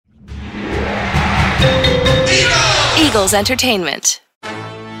Eagles Entertainment.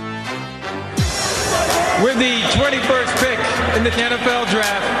 With the 21st pick in the NFL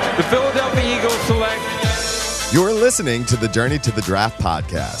Draft, the Philadelphia Eagles select. You're listening to the Journey to the Draft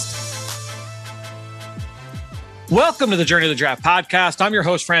podcast. Welcome to the Journey to the Draft podcast. I'm your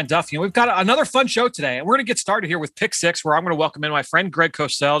host, Fran Duffy, and we've got another fun show today. And we're going to get started here with Pick Six, where I'm going to welcome in my friend Greg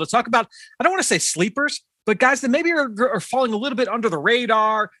Cosell to talk about, I don't want to say sleepers, but guys that maybe are falling a little bit under the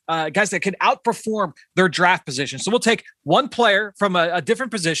radar, guys that can outperform their draft position. So we'll take one player from a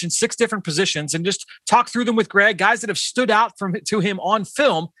different position, 6 different positions, and just talk through them with Greg, guys that have stood out to him on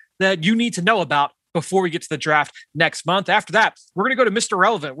film that you need to know about before we get to the draft next month. After that, we're going to go to Mr.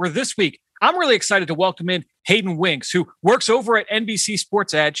 Relevant, where this week, I'm really excited to welcome in Hayden Winks, who works over at NBC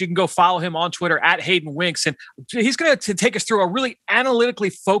Sports Edge. You can go follow him on Twitter at Hayden Winks. And he's going to take us through a really analytically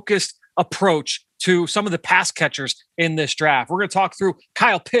focused approach to some of the pass catchers in this draft. We're going to talk through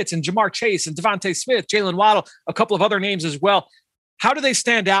Kyle Pitts and Jamar Chase and Devontae Smith, Jalen Waddle, a couple of other names as well. How do they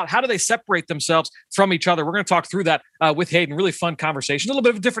stand out? How do they separate themselves from each other? We're going to talk through that with Hayden. Really fun conversation. A little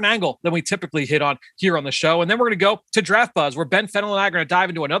bit of a different angle than we typically hit on here on the show. And then we're going to go to Draft Buzz, where Ben Fennell and I are going to dive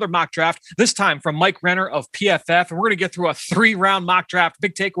into another mock draft, this time from Mike Renner of PFF. And we're going to get through a 3-round mock draft.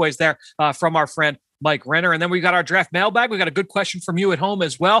 Big takeaways there from our friend Mike Renner. And then we got our draft mailbag. We got a good question from you at home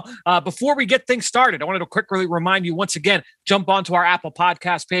as well. Before we get things started, I wanted to quickly remind you once again, jump onto our Apple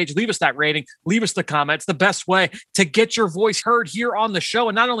Podcast page, leave us that rating, leave us the comments. The best way to get your voice heard here on the show.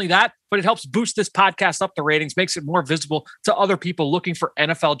 And not only that, but it helps boost this podcast up the ratings, makes it more visible to other people looking for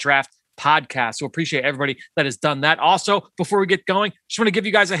NFL draft podcast. So appreciate everybody that has done that. Also, before we get going, just want to give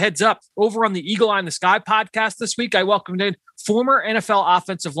you guys a heads up. Over on the Eagle Eye in the Sky podcast this week, I welcomed in former NFL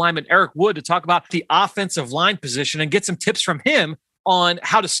offensive lineman Eric Wood to talk about the offensive line position and get some tips from him on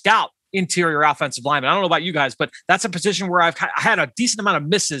how to scout interior offensive linemen. I don't know about you guys, but that's a position where I've had a decent amount of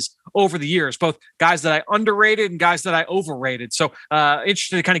misses over the years, both guys that I underrated and guys that I overrated. So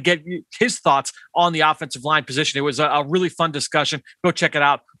interested to kind of get his thoughts on the offensive line position. It was a really fun discussion. Go check it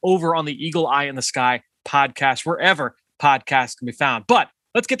out over on the Eagle Eye in the Sky podcast, wherever podcasts can be found. But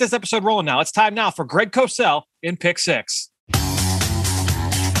let's get this episode rolling now. It's time now for Greg Cosell in Pick Six.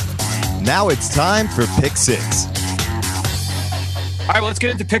 Now it's time for Pick Six. All right, well, let's get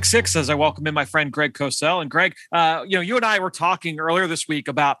into Pick Six as I welcome in my friend Greg Cosell. And Greg, you and I were talking earlier this week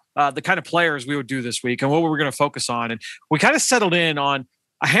about the kind of players we would do this week and what we were going to focus on. And we kind of settled in on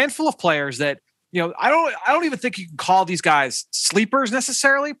a handful of players that, I don't even think you can call these guys sleepers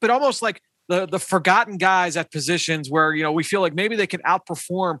necessarily, but almost like the forgotten guys at positions where, we feel like maybe they can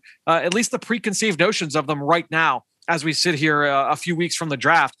outperform at least the preconceived notions of them right now as we sit here a few weeks from the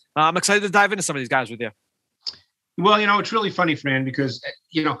draft. I'm excited to dive into some of these guys with you. Well, it's really funny, Fran, because,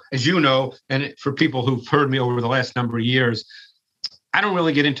 as you know, and for people who've heard me over the last number of years, I don't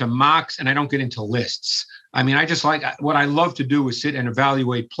really get into mocks and I don't get into lists. I mean, what I love to do is sit and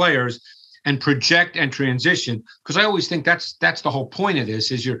evaluate players and project and transition, because I always think that's the whole point of this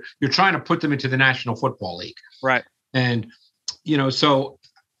is you're trying to put them into the National Football League. Right. And, so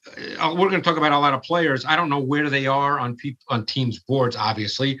we're going to talk about a lot of players. I don't know where they are on teams' boards,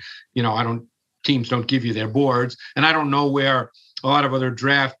 obviously. Teams don't give you their boards. And I don't know where a lot of other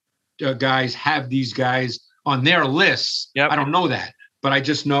draft guys have these guys on their lists. Yep. I don't know that. But I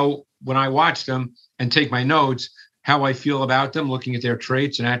just know when I watch them and take my notes, how I feel about them, looking at their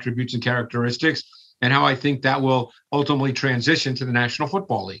traits and attributes and characteristics, and how I think that will ultimately transition to the National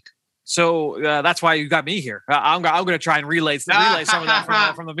Football League. So that's why you got me here. I'm going to try and relay some of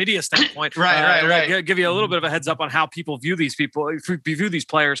that from the media standpoint. Right. Give you a little bit of a heads up on how people view these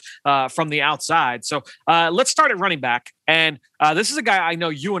players from the outside. So let's start at running back. And this is a guy I know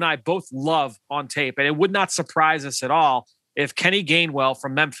you and I both love on tape, and it would not surprise us at all if Kenny Gainwell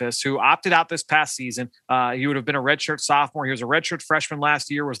from Memphis, who opted out this past season, he would have been a redshirt sophomore. He was a redshirt freshman last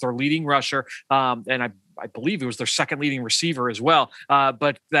year, was their leading rusher. And I believe he was their second leading receiver as well.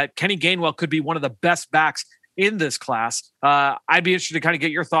 But that Kenny Gainwell could be one of the best backs in this class. I'd be interested to kind of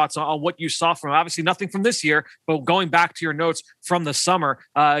get your thoughts on what you saw from him. Obviously nothing from this year, but going back to your notes from the summer,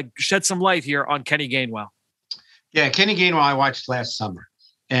 shed some light here on Kenny Gainwell. Yeah, Kenny Gainwell I watched last summer.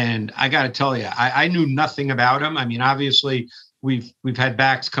 And I got to tell you, I knew nothing about him. I mean, obviously, we've had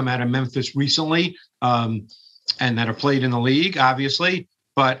backs come out of Memphis recently and that have played in the league, obviously.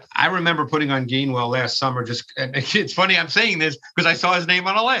 But I remember putting on Gainwell last summer. And it's funny I'm saying this because I saw his name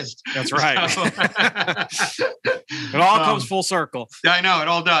on a list. That's right. So, it all comes full circle. I know, it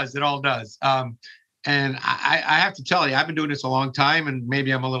all does. It all does. And I have to tell you, I've been doing this a long time, and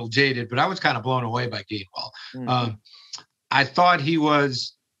maybe I'm a little jaded, but I was kind of blown away by Gainwell. Mm-hmm. I thought he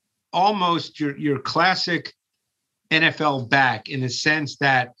was almost your classic NFL back in the sense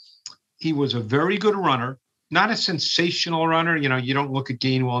that he was a very good runner. not a sensational runner. You don't look at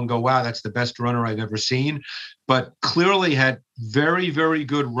Gainwell and go, wow, that's the best runner I've ever seen, but clearly had very, very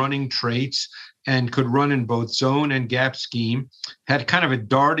good running traits and could run in both zone and gap scheme, had kind of a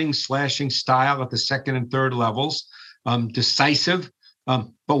darting, slashing style at the second and third levels, decisive. But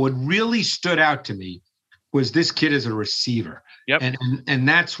what really stood out to me was this kid as a receiver. Yep. And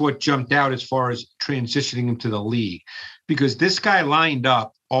that's what jumped out as far as transitioning him to the league, because this guy lined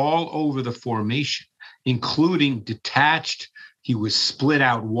up all over the formation, including detached. He was split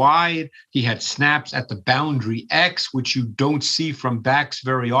out wide. He had snaps at the boundary X, which you don't see from backs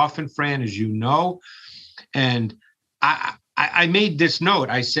very often, Fran, as you know. And I made this note.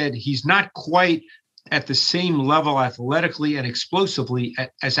 I said, he's not quite at the same level athletically and explosively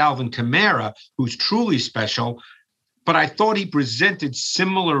as Alvin Kamara, who's truly special, but I thought he presented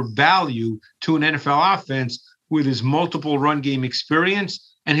similar value to an NFL offense with his multiple run game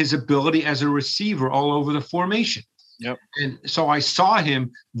experience and his ability as a receiver all over the formation. Yep. And so I saw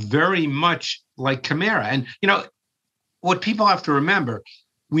him very much like Kamara. And, what people have to remember,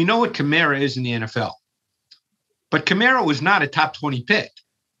 we know what Kamara is in the NFL, but Kamara was not a top 20 pick.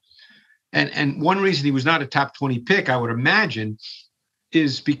 And one reason he was not a top 20 pick, I would imagine,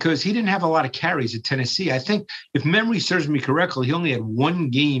 is because he didn't have a lot of carries at Tennessee. I think, if memory serves me correctly, he only had one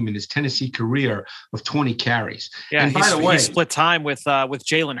game in his Tennessee career of 20 carries. Yeah, and by the way, he split time with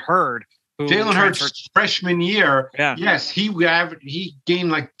Jalen Hurd. Jalen Hurt's freshman year, yes, he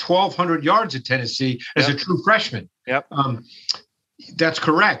gained like 1,200 yards at Tennessee as a true freshman. Yep, that's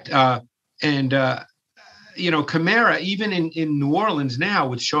correct. Kamara, even in New Orleans now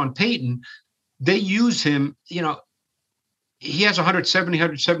with Sean Payton, they use him. He has 170,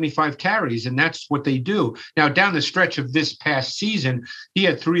 175 carries, and that's what they do. Now, down the stretch of this past season, he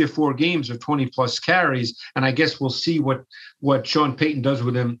had 3 or 4 games of 20-plus carries, and I guess we'll see what Sean Payton does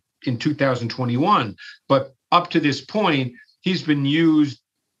with him in 2021. But up to this point, he's been used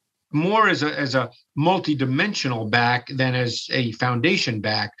more as a multi-dimensional back than as a foundation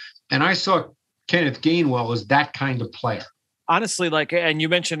back, and I saw Kenneth Gainwell as that kind of player. Honestly, and you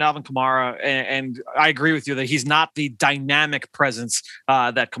mentioned Alvin Kamara, and I agree with you that he's not the dynamic presence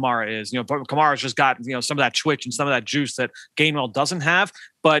that Kamara is. Kamara's just got, some of that twitch and some of that juice that Gainwell doesn't have.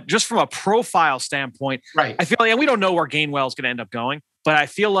 But just from a profile standpoint, right, I feel like, and we don't know where Gainwell is going to end up going, but I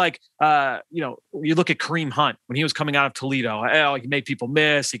feel like, you look at Kareem Hunt when he was coming out of Toledo. He made people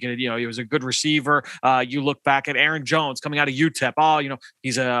miss. He could, he was a good receiver. You look back at Aaron Jones coming out of UTEP.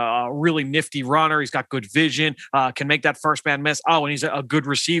 He's a really nifty runner. He's got good vision. Can make that first man miss. And he's a good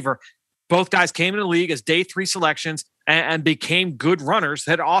receiver. Both guys came in the league as day 3 selections and became good runners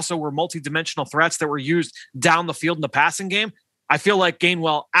that also were multidimensional threats that were used down the field in the passing game. I feel like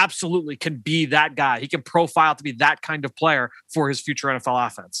Gainwell absolutely can be that guy. He can profile to be that kind of player for his future NFL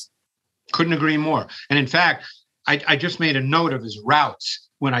offense. Couldn't agree more. And in fact, I just made a note of his routes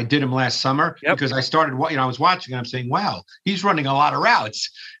when I did him last summer, because I started, I was watching and I'm saying, wow, he's running a lot of routes.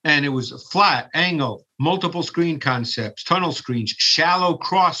 And it was flat, angle, multiple screen concepts, tunnel screens, shallow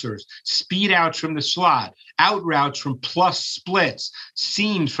crossers, speed outs from the slot, out routes from plus splits,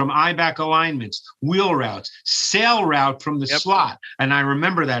 seams from I-back alignments, wheel routes, sail route from the slot. And I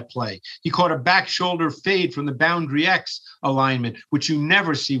remember that play. He caught a back shoulder fade from the boundary X alignment, which you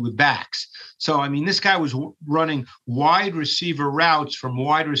never see with backs. So, this guy was running wide receiver routes from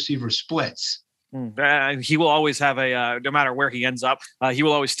wide receiver splits. He will always have no matter where he ends up, he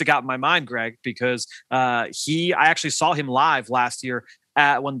will always stick out in my mind, Greg, because I actually saw him live last year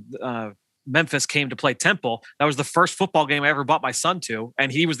when Memphis came to play Temple. That was the first football game I ever brought my son to.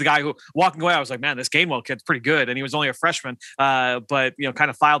 And he was the guy who, walking away, I was like, man, this Gainwell kid's pretty good. And he was only a freshman, but, kind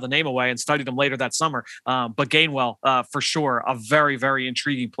of filed the name away and studied him later that summer. But Gainwell, for sure, a very, very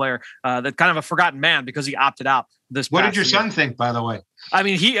intriguing player, that kind of a forgotten man because he opted out. What did your son think, by the way?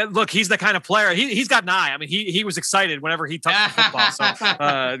 He's the kind of player. He's got an eye. He was excited whenever he touched the football. So,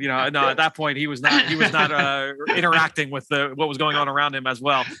 at that point he was not interacting with what was going on around him as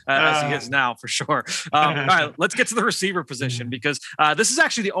well as he is now, for sure. All right, let's get to the receiver position, because this is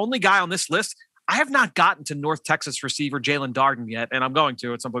actually the only guy on this list. I have not gotten to North Texas receiver Jaelon Darden yet, and I'm going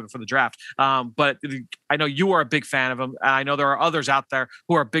to at some point before the draft. But I know you are a big fan of him, and I know there are others out there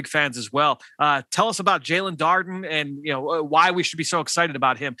who are big fans as well. Tell us about Jaelon Darden and why we should be so excited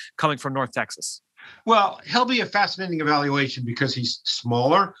about him coming from North Texas. Well, he'll be a fascinating evaluation because he's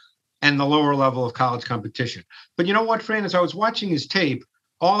smaller and the lower level of college competition. But you know what, Fran? As I was watching his tape,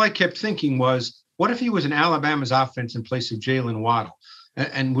 all I kept thinking was, what if he was in Alabama's offense in place of Jalen Waddle?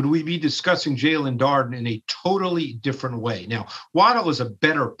 And would we be discussing Jaelon Darden in a totally different way? Now, Waddle is a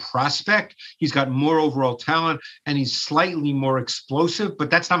better prospect. He's got more overall talent, and he's slightly more explosive, but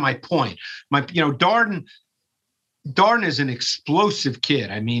that's not my point. Darden Darden is an explosive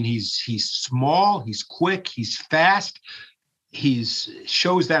kid. I mean, he's small, he's quick, he's fast.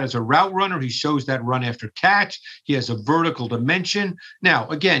 Shows that as a route runner. He shows that run after catch. He has a vertical dimension. Now,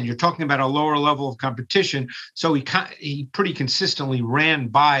 again, you're talking about a lower level of competition. So he pretty consistently ran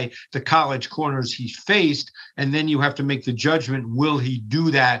by the college corners he faced. And then you have to make the judgment, will he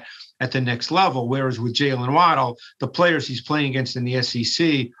do that at the next level? Whereas with Jalen Waddle, the players he's playing against in the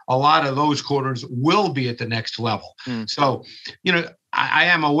SEC, a lot of those corners will be at the next level. So, I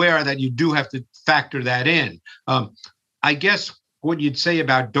am aware that you do have to factor that in. I guess what you'd say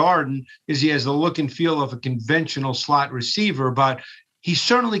about Darden is he has the look and feel of a conventional slot receiver, but he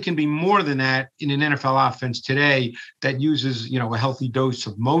certainly can be more than that in an NFL offense today that uses, a healthy dose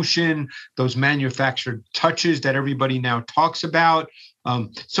of motion, those manufactured touches that everybody now talks about.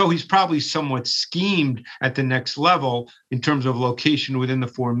 So he's probably somewhat schemed at the next level in terms of location within the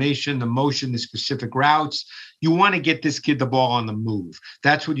formation, the motion, the specific routes. You want to get this kid the ball on the move.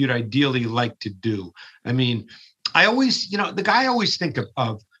 That's what you'd ideally like to do. I mean, I always, the guy I always think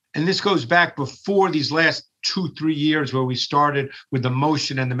of, and this goes back before these last 2-3 years where we started with the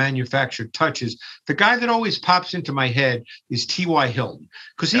motion and the manufactured touches, the guy that always pops into my head is T.Y. Hilton,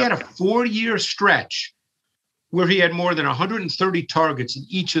 because he had a 4-year stretch where he had more than 130 targets in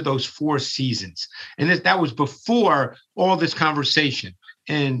each of those 4 seasons. And that was before all this conversation.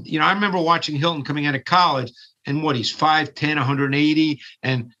 And, I remember watching Hilton coming out of college and he's 5'10", 180.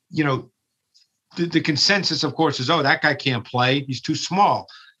 And, the consensus, of course, is, that guy can't play. He's too small.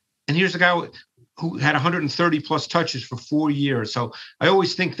 And here's the guy who had 130 plus touches for 4 years. So I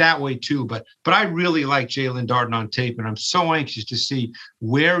always think that way too. But I really like Jalen Darden on tape, and I'm so anxious to see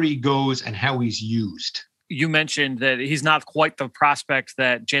where he goes and how he's used. You mentioned that he's not quite the prospect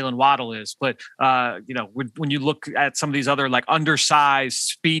that Jalen Waddle is, but when you look at some of these other like undersized,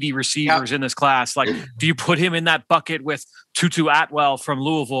 speedy receivers in this class, like, do you put him in that bucket with Tutu Atwell from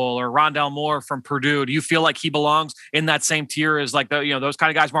Louisville or Rondale Moore from Purdue? Do you feel like he belongs in that same tier as like those kind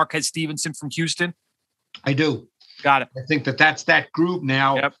of guys, Marquez Stevenson from Houston? I do. Got it. I think that's that group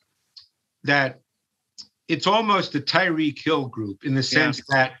now. That it's almost the Tyreek Hill group in the sense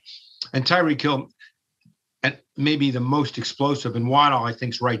that, and Tyreek Hill, and maybe the most explosive, and Waddle, I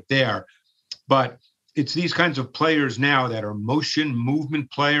think, is right there. But it's these kinds of players now that are motion,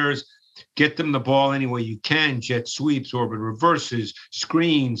 movement players. Get them the ball any way you can, jet sweeps, orbit reverses,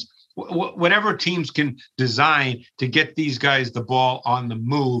 screens, whatever teams can design to get these guys the ball on the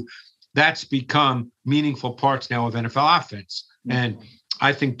move. That's become meaningful parts now of NFL offense. And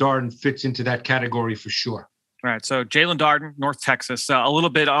I think Darden fits into that category for sure. All right. So Jalen Darden, North Texas, a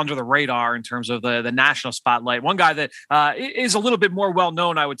little bit under the radar in terms of the national spotlight. One guy that is a little bit more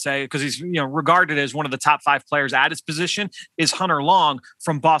well-known, I would say, because he's regarded as one of the top 5 players at his position, is Hunter Long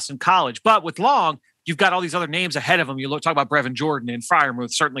from Boston College. But with Long, you've got all these other names ahead of him. You talk about Brevin Jordan and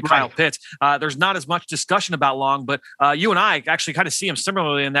Freiermuth, certainly Kyle Pitts. There's not as much discussion about Long, but you and I actually kind of see him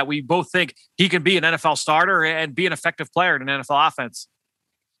similarly in that we both think he can be an NFL starter and be an effective player in an NFL offense.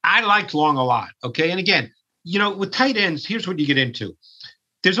 I liked Long a lot. Okay. And again, with tight ends, here's what you get into.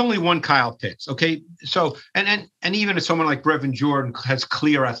 There's only one Kyle Pitts. Okay. So, and even if someone like Brevin Jordan has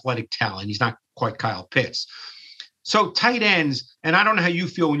clear athletic talent, he's not quite Kyle Pitts. So tight ends, and I don't know how you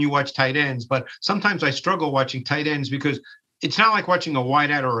feel when you watch tight ends, but sometimes I struggle watching tight ends because it's not like watching a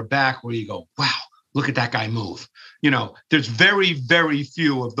wideout or a back where you go, wow, look at that guy move. There's very, very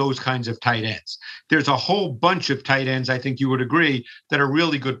few of those kinds of tight ends. There's a whole bunch of tight ends, I think you would agree, that are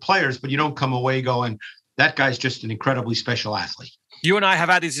really good players, but you don't come away going, that guy's just an incredibly special athlete. You and I have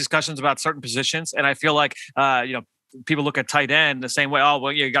had these discussions about certain positions, and I feel like, people look at tight end the same way. Oh,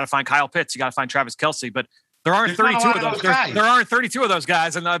 well, you got to find Kyle Pitts. You got to find Travis Kelce, but there aren't 32 of those guys. There aren't 32 of those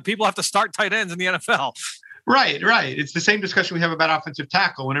guys, and people have to start tight ends in the NFL. Right. It's the same discussion we have about offensive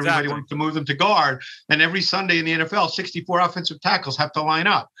tackle when everybody wants to move them to guard. And every Sunday in the NFL, 64 offensive tackles have to line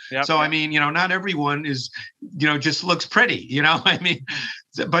up. So, I mean, not everyone is, just looks pretty, I mean,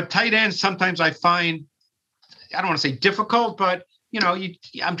 but tight ends, sometimes I find, I don't want to say difficult, but,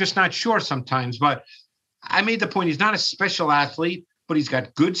 I'm just not sure sometimes. But I made the point, he's not a special athlete, but he's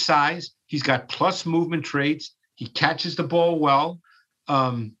got good size. He's got plus movement traits. He catches the ball well.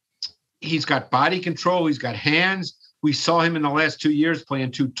 He's got body control. He's got hands. We saw him in the last 2 years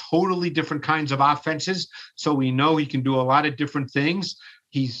playing 2 totally different kinds of offenses. So we know he can do a lot of different things.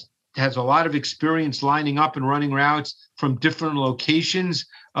 He has a lot of experience lining up and running routes from different locations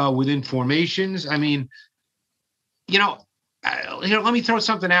within formations. I mean, let me throw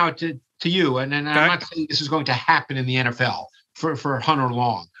something out to you. And I'm not saying this is going to happen in the NFL for Hunter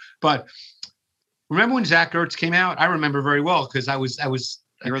Long. But remember when Zach Ertz came out? I remember very well because I was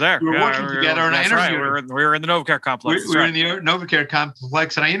You were there. We were working together, and I interviewed him. We were in the NovaCare complex. We were in the NovaCare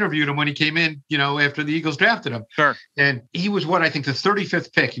complex, and I interviewed him when he came in, after the Eagles drafted him. Sure. And he was the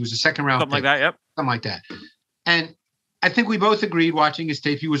 35th pick. He was a second-round Something pick. like that, yep. Something like that. And I think we both agreed watching his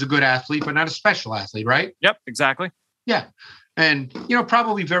tape, he was a good athlete, but not a special athlete, right? Yep, exactly. Yeah. And,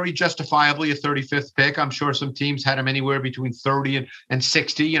 probably very justifiably a 35th pick. I'm sure some teams had him anywhere between 30 and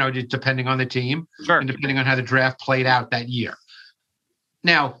 60, just depending on the team. Sure. And depending on how the draft played out that year.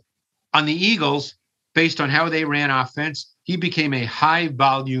 Now, on the Eagles, based on how they ran offense, he became a high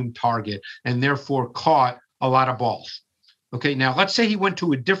volume target and therefore caught a lot of balls. Okay, now let's say he went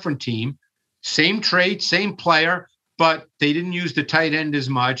to a different team, same trait, same player, but they didn't use the tight end as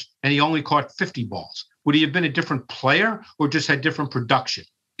much, and he only caught 50 balls. Would he have been a different player or just had different production?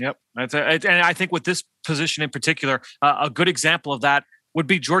 Yep. And I think with this position in particular, a good example of that would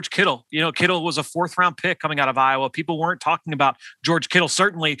be George Kittle. Kittle was a 4th-round pick coming out of Iowa. People weren't talking about George Kittle,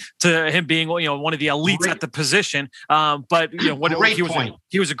 certainly to him being, one of the elites at the position. But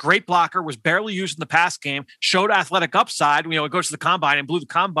he was a great blocker, was barely used in the pass game, showed athletic upside. It goes to the combine and blew the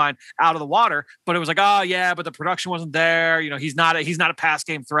combine out of the water. But it was like, oh yeah, but the production wasn't there. He's not a pass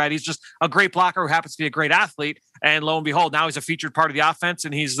game threat. He's just a great blocker who happens to be a great athlete. And lo and behold, now he's a featured part of the offense,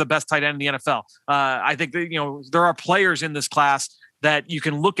 and he's the best tight end in the NFL. I think that, there are players in this class that you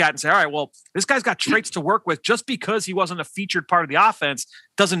can look at and say, all right, well, this guy's got traits to work with. Just because he wasn't a featured part of the offense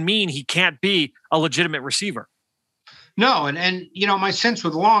doesn't mean he can't be a legitimate receiver. No, and my sense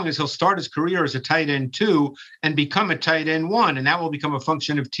with Long is he'll start his career as a tight end 2 and become a tight end 1, and that will become a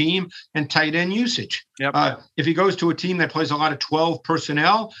function of team and tight end usage. Yep. If he goes to a team that plays a lot of 12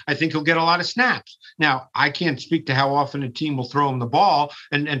 personnel, I think he'll get a lot of snaps. Now, I can't speak to how often a team will throw him the ball,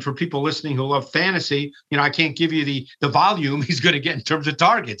 and for people listening who love fantasy, I can't give you the volume he's going to get in terms of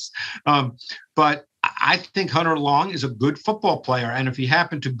targets. But I think Hunter Long is a good football player, and if he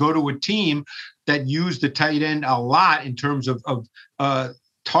happened to go to a team that used the tight end a lot in terms of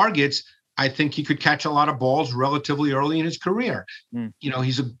targets, I think he could catch a lot of balls relatively early in his career.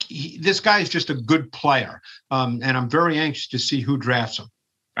 This guy is just a good player, and I'm very anxious to see who drafts him.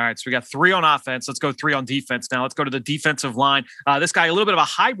 All right, so we got 3 on offense. Let's go 3 on defense now. Let's go to the defensive line. This guy, a little bit of a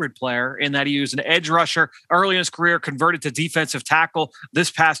hybrid player in that he was an edge rusher early in his career, converted to defensive tackle this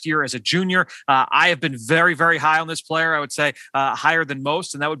past year as a junior. I have been very, very high on this player. I would say higher than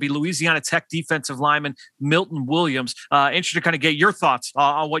most, and that would be Louisiana Tech defensive lineman Milton Williams. Interested to kind of get your thoughts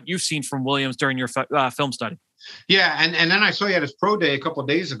on what you've seen from Williams during your film study. Yeah, and then I saw you at his pro day a couple of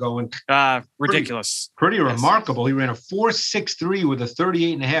days ago, and ridiculous, pretty remarkable. He ran a 4.63 with a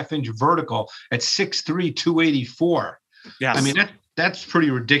 38.5-inch vertical at 6'3", 284. Yes, I mean that's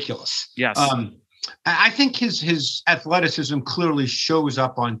pretty ridiculous. Yes, I think his athleticism clearly shows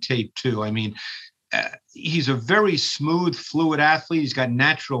up on tape too. I mean, he's a very smooth, fluid athlete. He's got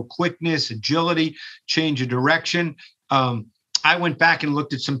natural quickness, agility, change of direction. I went back and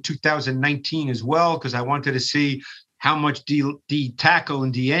looked at some 2019 as well because I wanted to see how much D tackle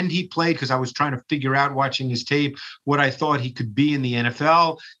and D end he played because I was trying to figure out watching his tape what I thought he could be in the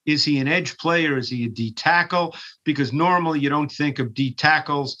NFL. Is he an edge player? Is he a D tackle? Because normally you don't think of D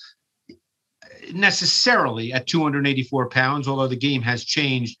tackles necessarily at 284 pounds, although the game has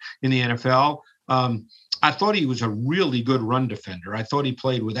changed in the NFL. I thought he was a really good run defender. I thought he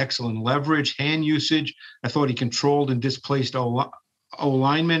played with excellent leverage, hand usage. I thought he controlled and displaced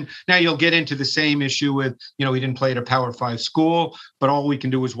O-linemen. Now you'll get into the same issue with, he didn't play at a Power 5 school, but all we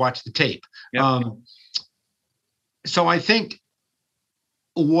can do is watch the tape. Yep. So I think,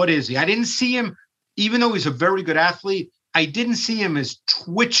 what is he? I didn't see him, even though he's a very good athlete, I didn't see him as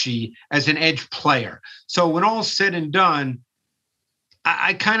twitchy as an edge player. So when all's said and done,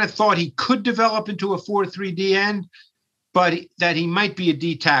 I kind of thought he could develop into a 4-3 D end, but that he might be a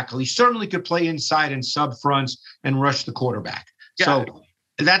D tackle. He certainly could play inside and sub fronts and rush the quarterback. Yeah. So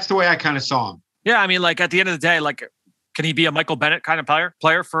that's the way I kind of saw him. Yeah, I mean, at the end of the day, can he be a Michael Bennett kind of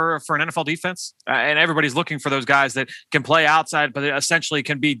player for an NFL defense? And everybody's looking for those guys that can play outside, but essentially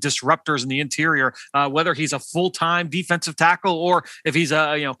can be disruptors in the interior, whether he's a full-time defensive tackle or if he's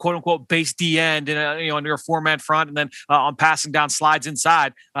a, quote unquote base D end in under a 4-man front. And then on passing down slides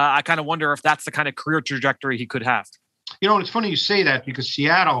inside, I kind of wonder if that's the kind of career trajectory he could have. It's funny you say that because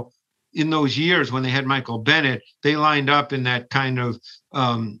Seattle in those years when they had Michael Bennett, they lined up in that kind of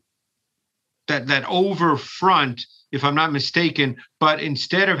that over front, if I'm not mistaken, but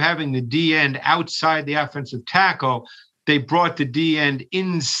instead of having the D end outside the offensive tackle, they brought the D end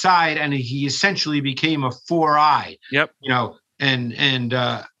inside and he essentially became a 4-eye. Yep. And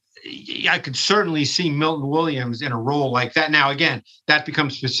I could certainly see Milton Williams in a role like that. Now, again, that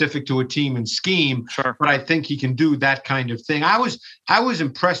becomes specific to a team and scheme, Sure. but I think he can do that kind of thing. I was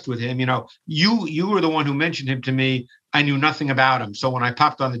impressed with him. You were the one who mentioned him to me. I knew nothing about him. So when I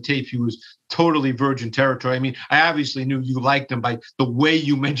popped on the tape, he was totally virgin territory. I mean, I obviously knew you liked him by the way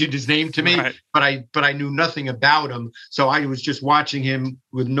you mentioned his name to me, right. but I knew nothing about him. So I was just watching him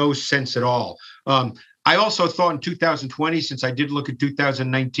with no sense at all. I also thought in 2020, since I did look at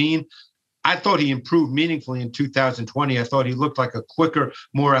 2019, I thought he improved meaningfully in 2020. I thought he looked like a quicker,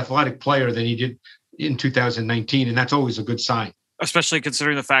 more athletic player than he did in 2019. And that's always a good sign. Especially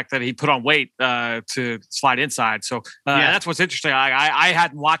considering the fact that he put on weight to slide inside. So that's what's interesting. I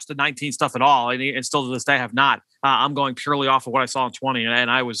hadn't watched the 19 stuff at all, and still to this day have not. I'm going purely off of what I saw in 20,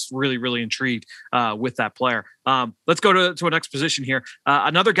 and I was really, really intrigued with that player. Let's go to a next position here.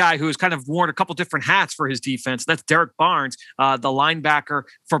 Another guy who has kind of worn a couple different hats for his defense. That's Derek Barnes, the linebacker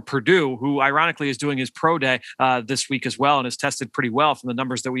from Purdue, who ironically is doing his pro day this week as well and has tested pretty well from the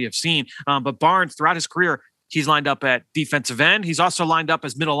numbers that we have seen. But Barnes, throughout his career, he's lined up at defensive end. He's also lined up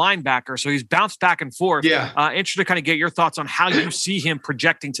as middle linebacker. So he's bounced back and forth. Yeah. Interested to kind of get your thoughts on how you see him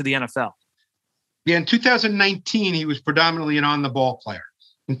projecting to the NFL. Yeah, in 2019, he was predominantly an on-the-ball player.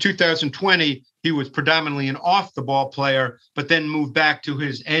 In 2020, he was predominantly an off-the-ball player, but then moved back to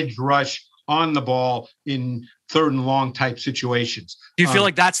his edge rush on the ball in third and long type situations. Do you feel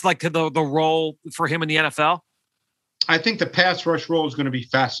like that's like the role for him in the NFL? I think the pass rush role is going to be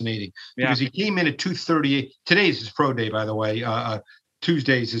fascinating because he came in at 238. Today's his pro day, by the way.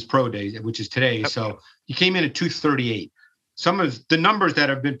 Tuesday's his pro day, which is today. Yep. So he came in at 238. Some of the numbers that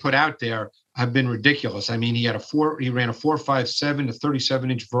have been put out there have been ridiculous. I mean, he ran a 4.57 to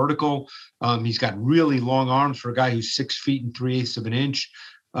 37-inch vertical. He's got really long arms for a guy who's 6 feet and 3/8 of an inch.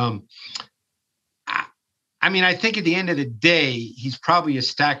 I mean, I think at the end of the day, he's probably a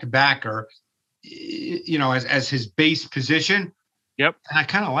stacked backer, as his base position. Yep. And I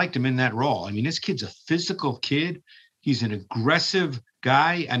kind of liked him in that role. I mean, this kid's a physical kid. He's an aggressive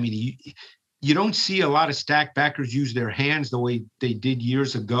guy. I mean, you don't see a lot of stack backers use their hands the way they did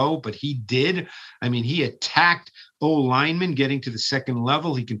years ago, but he did. I mean, he attacked O-linemen getting to the second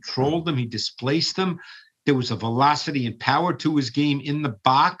level. He controlled them. He displaced them. There was a velocity and power to his game in the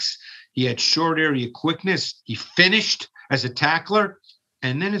box. He had short area quickness. He finished as a tackler.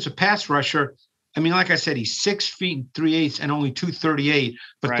 And then as a pass rusher, I mean, like I said, he's 6 feet and 3/8 and only 238.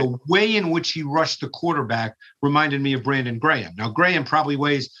 But the way in which he rushed the quarterback reminded me of Brandon Graham. Now, Graham probably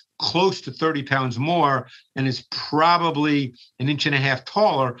weighs close to 30 pounds more and is probably an inch and a half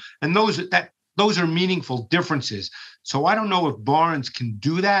taller. And those are meaningful differences. So I don't know if Barnes can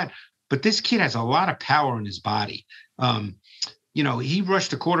do that, but this kid has a lot of power in his body. He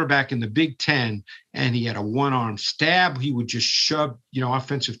rushed the quarterback in the Big Ten and he had a one-arm stab. He would just shove,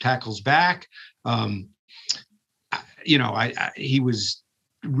 offensive tackles back. He was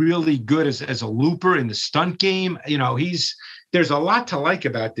really good as a looper in the stunt game. There's a lot to like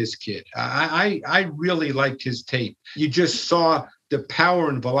about this kid. I really liked his tape. You just saw the power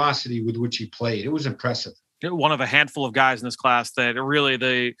and velocity with which he played. It was impressive. One of a handful of guys in this class that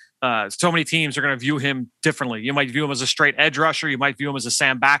really so many teams are going to view him differently. You might view him as a straight edge rusher. You might view him as a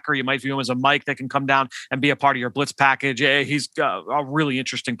Sam backer. You might view him as a Mike that can come down and be a part of your blitz package. He's a really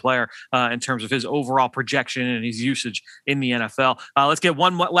interesting player in terms of his overall projection and his usage in the NFL. Let's get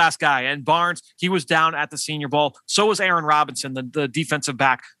one last guy. And Barnes, he was down at the Senior Bowl. So was Aaron Robinson, the defensive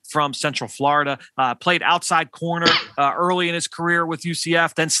back from Central Florida. Played outside corner early in his career with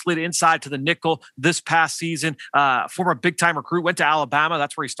UCF, then slid inside to the nickel this past season. Former big-time recruit, went to Alabama.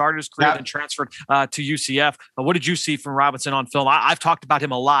 That's where he started his career, then transferred to UCF. What did you see from Robinson on film? I've talked about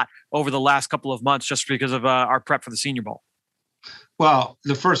him a lot over the last couple of months just because of our prep for the Senior Bowl. Well,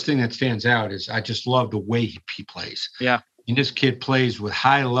 the first thing that stands out is I just love the way he plays. Yeah. And this kid plays with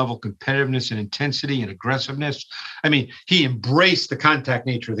high-level competitiveness and intensity and aggressiveness. I mean, he embraced the contact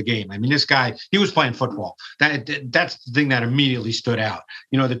nature of the game. I mean, this guy, he was playing football. That's the thing that immediately stood out.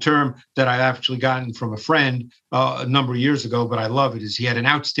 The term that I've actually gotten from a friend a number of years ago, but I love it, is he had an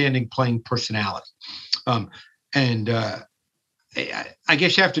outstanding playing personality. I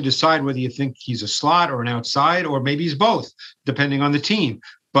guess you have to decide whether you think he's a slot or an outside, or maybe he's both, depending on the team.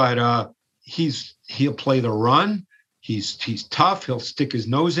 But he'll play the run. He's tough. He'll stick his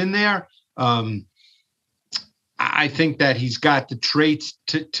nose in there. I think that he's got the traits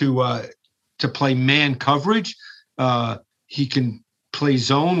to play man coverage. He can play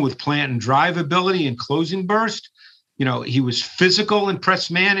zone with plant and drive ability and closing burst. He was physical in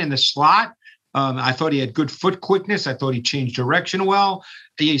press man in the slot. I thought he had good foot quickness. I thought he changed direction well.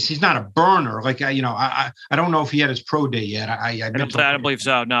 He's not a burner. Like, I don't know if he had his pro day yet. I don't believe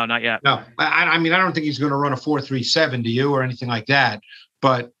so. No, not yet. No, I mean, I don't think he's going to run a 4.37 to you or anything like that.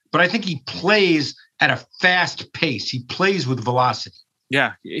 But I think he plays at a fast pace. He plays with velocity.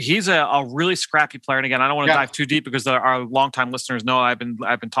 Yeah, he's a really scrappy player. And again, I don't want to dive too deep because our longtime listeners know I've been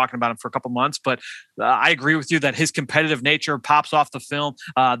talking about him for a couple months. But I agree with you that his competitive nature pops off the film.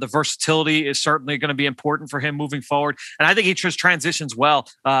 The versatility is certainly going to be important for him moving forward. And I think he just transitions well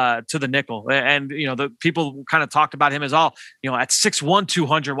to the nickel. And the people kind of talked about him as at 6'1",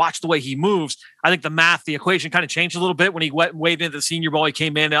 200. Watch the way he moves. I think the equation kind of changed a little bit when he waved into the Senior Bowl. He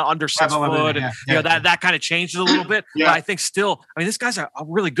came in under 6 foot, and that kind of changed it a little bit. But I think still, this guy's a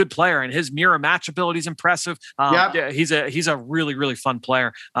really good player, and his mirror match ability is impressive. He's a really, really fun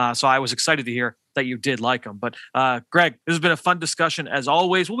player. So I was excited to hear that you did like him. But Greg, this has been a fun discussion as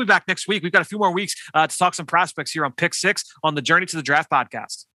always. We'll be back next week. We've got a few more weeks to talk some prospects here on Pick Six on the Journey to the Draft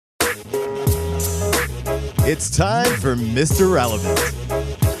podcast. It's time for Mr. Relevant.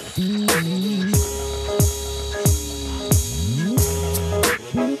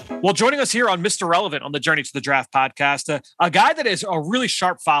 Well, joining us here on Mr. Relevant on the Journey to the Draft podcast, a guy that is a really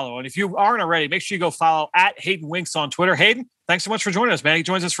sharp follow. And if you aren't already, make sure you go follow at Hayden Winks on Twitter. Hayden, thanks so much for joining us, man. He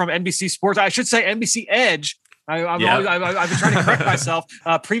joins us from NBC Sports. I should say NBC Edge. I've been trying to correct myself.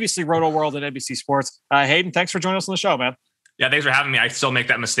 Previously Roto World at NBC Sports. Hayden, thanks for joining us on the show, man. Yeah, thanks for having me. I still make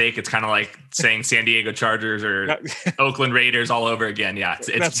that mistake. It's kind of like saying San Diego Chargers or Oakland Raiders all over again. Yeah,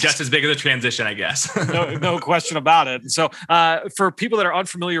 it's just as big of a transition, I guess. no question about it. So for people that are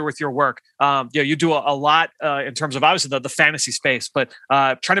unfamiliar with your work, you do a lot in terms of obviously the fantasy space, but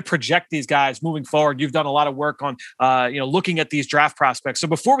trying to project these guys moving forward. You've done a lot of work on looking at these draft prospects. So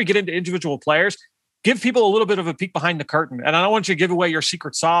before we get into individual players, give people a little bit of a peek behind the curtain. And I don't want you to give away your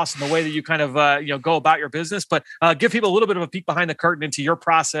secret sauce and the way that you kind of, go about your business, but give people a little bit of a peek behind the curtain into your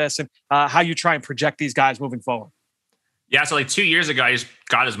process and how you try and project these guys moving forward. Yeah. So 2 years ago, I just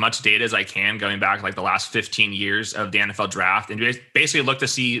got as much data as I can going back the last 15 years of the NFL draft and basically look to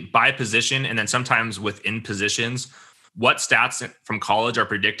see by position and then sometimes within positions, what stats from college are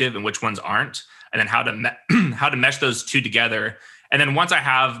predictive and which ones aren't, and then how to mesh those two together. And then once I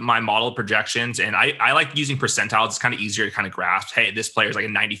have my model projections, and I like using percentiles, it's kind of easier to kind of grasp, hey, this player is like a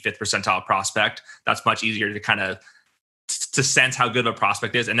 95th percentile prospect. That's much easier to kind of to sense how good of a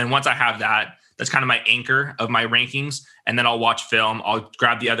prospect is. And then once I have that, that's kind of my anchor of my rankings. And then I'll watch film. I'll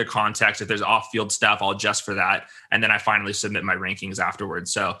grab the other context. If there's off-field stuff, I'll adjust for that. And then I finally submit my rankings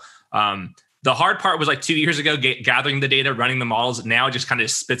afterwards. So the hard part was 2 years ago, gathering the data, running the models. Now it just kind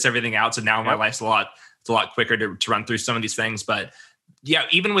of spits everything out. So now my life's it's a lot quicker to run through some of these things. But yeah,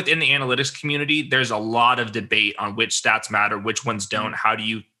 even within the analytics community, there's a lot of debate on which stats matter, which ones don't. How do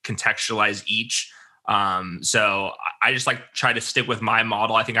you contextualize each? So I just try to stick with my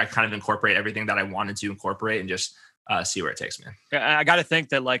model. I think I kind of incorporate everything that I wanted to incorporate and just see where it takes me. I got to think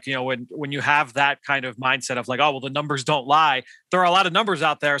that when you have that kind of mindset of the numbers don't lie, there are a lot of numbers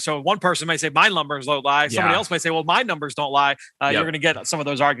out there. So one person may say my numbers don't lie. Somebody else may say, well, my numbers don't lie. You're going to get some of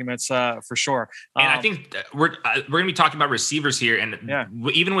those arguments for sure. And I think we're going to be talking about receivers here. And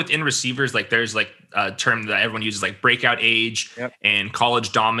even within receivers, there's a term that everyone uses breakout age and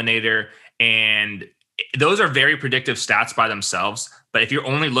college dominator. And those are very predictive stats by themselves. But if you're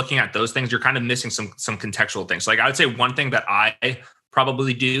only looking at those things, you're kind of missing some contextual things. I would say one thing that I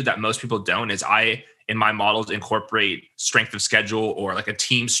probably do that most people don't is I, in my models, incorporate strength of schedule or a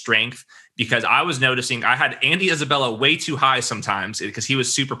team strength, because I was noticing I had Andy Isabella way too high sometimes because he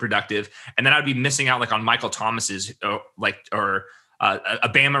was super productive. And then I'd be missing out on Michael Thomas's or a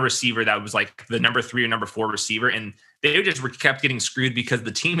Bama receiver that was the number 3 or number 4 receiver. And they just kept getting screwed because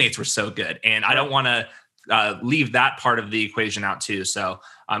the teammates were so good. And I don't want to leave that part of the equation out too. So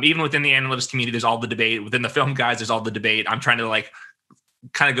even within the analytics community, there's all the debate. Within the film guys, there's all the debate. I'm trying to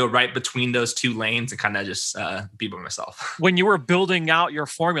kind of go right between those two lanes and kind of just be by myself. When you were building out your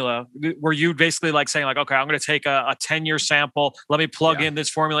formula, were you basically saying okay, I'm going to take a 10-year sample, let me plug in this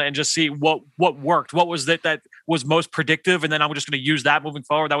formula and just see what worked? What was that was most predictive? And then I'm just going to use that moving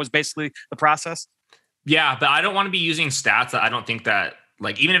forward. That was basically the process. Yeah, but I don't want to be using stats that I don't think that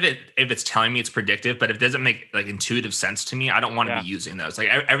even if it's telling me it's predictive, but if it doesn't make intuitive sense to me, I don't want to be using those.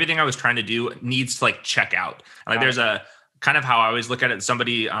 Everything I was trying to do needs to check out. There's a kind of how I always look at it.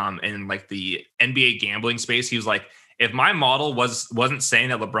 Somebody in the NBA gambling space, he was if my model wasn't saying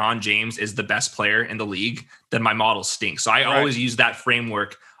that LeBron James is the best player in the league, then my model stinks. So I always use that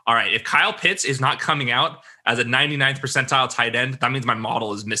framework. All right, if Kyle Pitts is not coming out as a 99th percentile tight end, that means my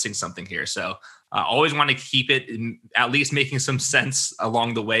model is missing something here. So I always want to keep it at least making some sense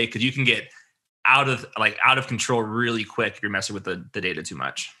along the way, because you can get out of control really quick if you're messing with the data too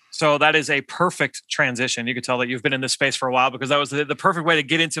much. So that is a perfect transition. You could tell that you've been in this space for a while, because that was the perfect way to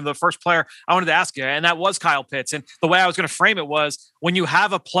get into the first player I wanted to ask you. And that was Kyle Pitts. And the way I was going to frame it was, when you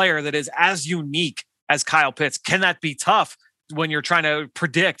have a player that is as unique as Kyle Pitts, can that be tough when you're trying to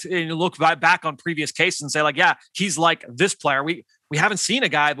predict and you look back on previous cases and say, like, yeah, he's like this player. We haven't seen a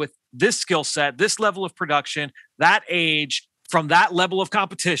guy with this skill set, this level of production, that age, from that level of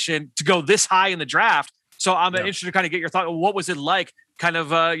competition to go this high in the draft. So I'm interested to kind of get your thought. What was it like kind of,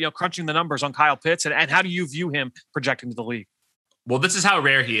 crunching the numbers on Kyle Pitts, and how do you view him projecting to the league? Well, this is how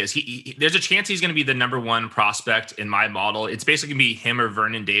rare he is. There's a chance he's going to be the number one prospect in my model. It's basically going to be him or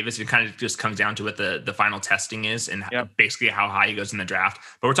Vernon Davis. It kind of just comes down to what the final testing is and basically how high he goes in the draft.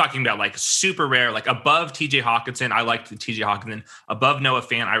 But we're talking about like super rare, like above TJ Hawkinson. I liked TJ Hawkinson. Above Noah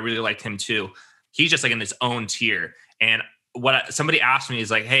Fant, I really liked him too. He's just like in his own tier. And somebody asked me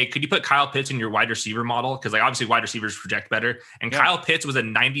is like, hey, could you put Kyle Pitts in your wide receiver model? Because like obviously wide receivers project better. And Kyle Pitts was a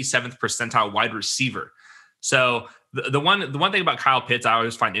 97th percentile wide receiver. So the one thing about Kyle Pitts I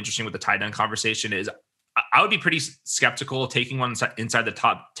always find interesting with the tight end conversation is I would be pretty skeptical of taking one inside the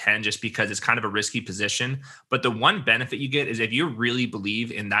top 10 just because it's kind of a risky position. But the one benefit you get is if you really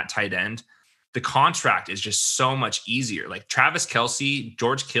believe in that tight end, the contract is just so much easier. Like Travis Kelce,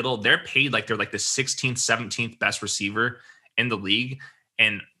 George Kittle, they're paid like they're like the 16th, 17th best receiver in the league.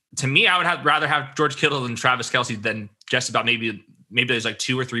 And to me, I would rather have George Kittle than Travis Kelce than just about maybe there's like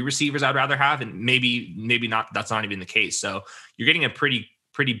 2 or 3 receivers I'd rather have. And maybe not, that's not even the case. So you're getting a pretty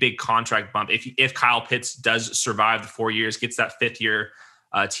big contract bump. If Kyle Pitts does survive the 4 years, gets that 5th year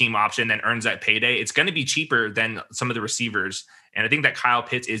team option, then earns that payday, it's going to be cheaper than some of the receivers. And I think that Kyle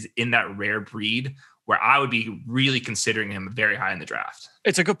Pitts is in that rare breed where I would be really considering him very high in the draft.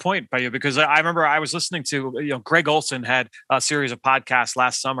 It's a good point by you, because I remember I was listening to, Greg Olson had a series of podcasts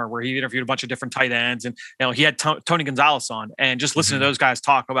last summer where he interviewed a bunch of different tight ends, and he had Tony Gonzalez on, and just listening to those guys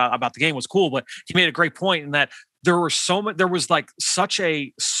talk about the game was cool. But he made a great point in that there was like such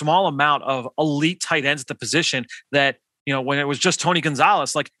a small amount of elite tight ends at the position that, when it was just Tony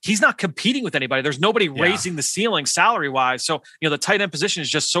Gonzalez, like he's not competing with anybody. There's nobody raising the ceiling salary wise. So, the tight end position is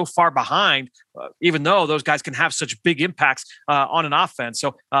just so far behind, even though those guys can have such big impacts on an offense.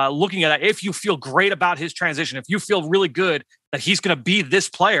 So looking at that, if you feel great about his transition, if you feel really good that he's going to be this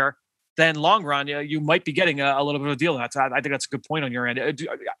player, then long run, you might be getting a little bit of a deal. I think that's a good point on your end.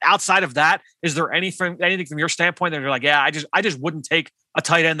 Outside of that, is there anything from your standpoint that you're like, I just wouldn't take a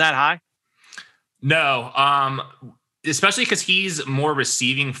tight end that high? No. Especially because he's more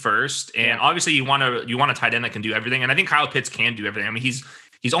receiving first, and obviously you want a tight end that can do everything. And I think Kyle Pitts can do everything. I mean, he's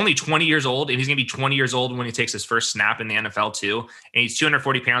only 20 years old, and he's going to be 20 years old when he takes his first snap in the NFL too. And he's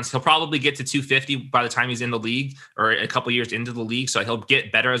 240 pounds. He'll probably get to 250 by the time he's in the league, or a couple years into the league. So he'll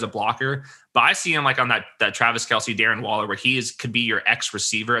get better as a blocker. But I see him like on that Travis Kelce, Darren Waller, where could be your X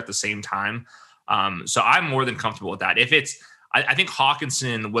receiver at the same time. So I'm more than comfortable with that. If it's, I think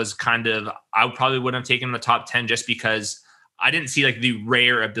Hawkinson was I probably wouldn't have taken him in the top 10 just because I didn't see like the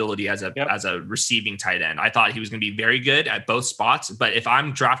rare ability as a receiving tight end. I thought he was going to be very good at both spots, but if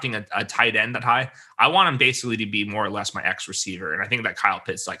I'm drafting a tight end that high, I want him basically to be more or less my X receiver. And I think that Kyle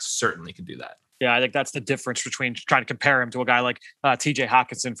Pitts certainly could do that. Yeah, I think that's the difference between trying to compare him to a guy like TJ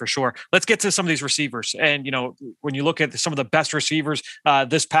Hawkinson for sure. Let's get to some of these receivers. And, when you look at some of the best receivers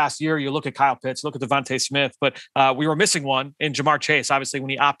this past year, you look at Kyle Pitts, look at Devontae Smith, but we were missing one in Jamar Chase, obviously,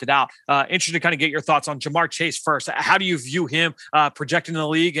 when he opted out. Interested to kind of get your thoughts on Jamar Chase first. How do you view him projecting in the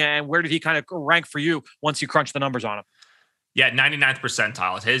league, and where did he kind of rank for you once you crunch the numbers on him? Yeah, 99th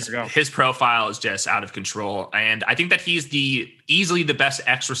percentile. His profile is just out of control. And I think that he's easily the best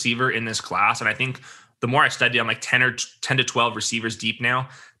X receiver in this class. And I think the more I study, I'm like 10 to 12 receivers deep now.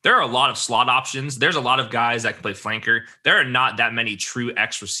 There are a lot of slot options. There's a lot of guys that can play flanker. There are not that many true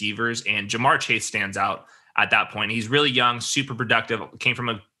X receivers. And Jamar Chase stands out at that point. He's really young, super productive, came from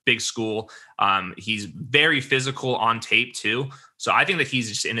a big school. He's very physical on tape too. So I think that he's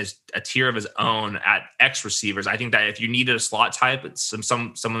just in a tier of his own at X receivers. I think that if you needed a slot type,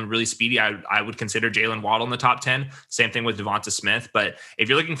 someone really speedy, I would consider Jalen Waddle in the top 10. Same thing with Devonta Smith. But if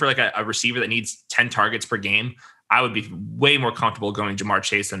you're looking for like a receiver that needs 10 targets per game, I would be way more comfortable going Jamar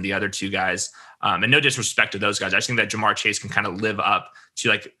Chase than the other two guys. And no disrespect to those guys. I just think that Jamar Chase can kind of live up to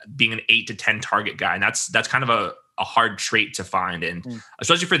like being an 8 to 10 target guy. And that's kind of a hard trait to find. And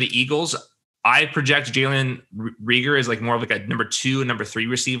especially for the Eagles, I project Jalen Reagor as like more of like a number 2 and number 3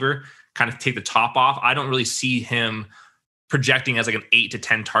 receiver, kind of take the top off. I don't really see him projecting as like an 8 to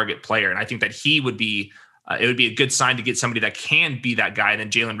 10 target player. And I think that he would be, it would be a good sign to get somebody that can be that guy. And then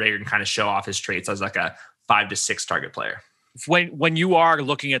Jalen Reagor can kind of show off his traits as like a 5 to 6 target player. when you are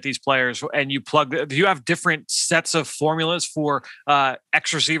looking at these players and do you have different sets of formulas for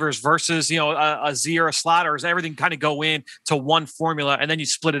X receivers versus a Z or a slot, or does everything kind of go in to one formula and then you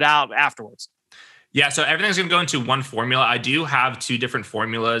split it out afterwards? Yeah, so everything's going to go into one formula. I do have two different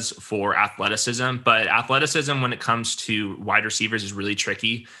formulas for athleticism, but athleticism when it comes to wide receivers is really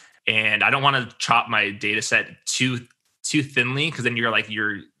tricky. And I don't want to chop my data set too thinly, because then you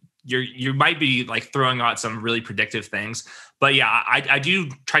might be like throwing out some really predictive things. But yeah, I do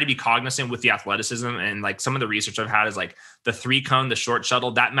try to be cognizant with the athleticism, and like some of the research I've had is like the 3-cone, the short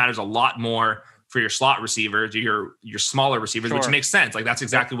shuttle, that matters a lot more for your slot receivers, your smaller receivers, sure. Which makes sense. Like that's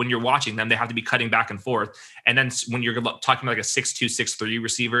exactly when you're watching them, they have to be cutting back and forth. And then when you're talking about like a 6'2", 6'3"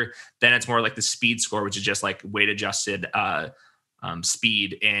 receiver, then it's more like the speed score, which is just like weight adjusted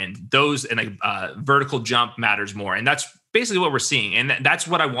speed, and those and like vertical jump matters more. And that's basically what we're seeing. And that's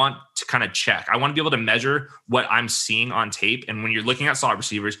what I want to kind of check. I want to be able to measure what I'm seeing on tape. And when you're looking at slot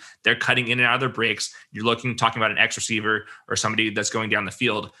receivers, they're cutting in and out of their breaks. You're talking about an X receiver or somebody that's going down the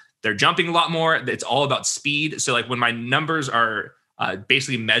field. They're jumping a lot more. It's all about speed. So like when my numbers are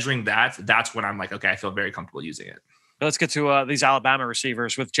basically measuring that, that's when I'm like, okay, I feel very comfortable using it. Let's get to these Alabama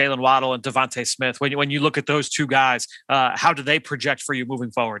receivers with Jalen Waddle and Devontae Smith. When you look at those two guys, how do they project for you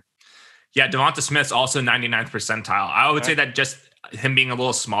moving forward? Yeah, Devonta Smith's also 99th percentile. I would say that just him being a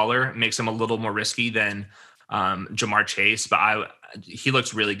little smaller makes him a little more risky than Ja'Marr Chase, but he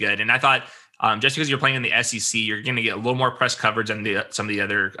looks really good. And I thought just because you're playing in the SEC, you're going to get a little more press coverage than some of the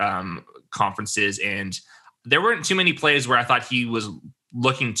other conferences. And there weren't too many plays where I thought he was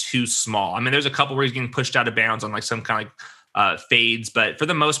looking too small. I mean, there's a couple where he's getting pushed out of bounds on like some kind of like fades, but for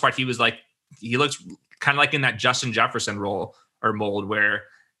the most part, he looks kind of like in that Justin Jefferson role or mold where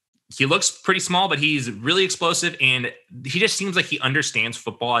he looks pretty small, but he's really explosive. And he just seems like he understands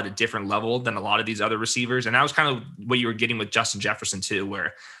football at a different level than a lot of these other receivers. And that was kind of what you were getting with Justin Jefferson too,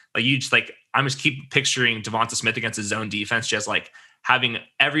 where like I'm just keep picturing Devonta Smith against his zone defense, just like having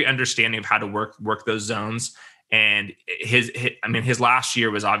every understanding of how to work those zones. And his last year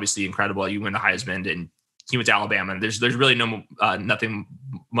was obviously incredible. You win the Heisman and he went to Alabama. There's really nothing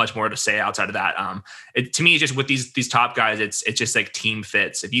much more to say outside of that. To me, it's just with these top guys, it's just like team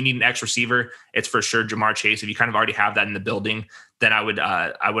fits. If you need an X receiver, it's for sure Ja'Marr Chase. If you kind of already have that in the building, then I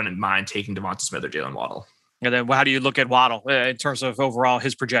wouldn't mind taking Devonta Smith or Jalen Waddle. And then how do you look at Waddle in terms of overall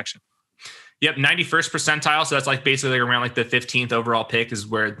his projection? Yep, 91st percentile. So that's like basically around like the 15th overall pick is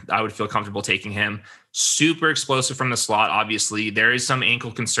where I would feel comfortable taking him. Super explosive from the slot. Obviously, there is some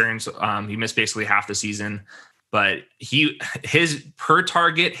ankle concerns. He missed basically half the season, but his per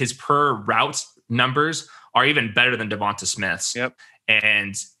target, his per route numbers are even better than Devonta Smith's. Yep,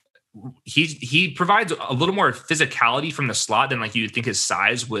 and he provides a little more physicality from the slot than like you'd think his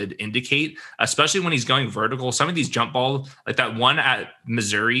size would indicate, especially when he's going vertical. Some of these jump balls, like that one at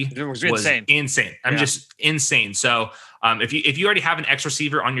Missouri, was insane. Just insane. So if you already have an X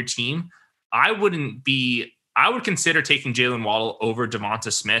receiver on your team, I would consider taking Jalen Waddle over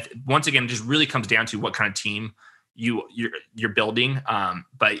Devonta Smith. Once again, it just really comes down to what kind of team you're building.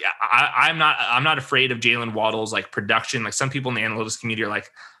 But I'm not afraid of Jalen Waddle's like production. Like some people in the analytics community are like,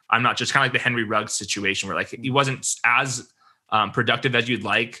 I'm not, just kind of like the Henry Ruggs situation where like he wasn't as productive as you'd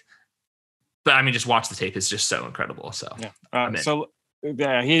like, but I mean, just watch the tape. It's just so incredible. So,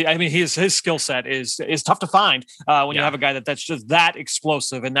 his skill set is tough to find when you have a guy that's just that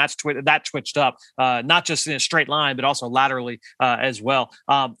explosive and that twitched up, not just in a straight line, but also laterally as well.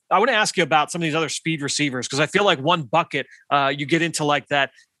 I want to ask you about some of these other speed receivers, because I feel like one bucket you get into like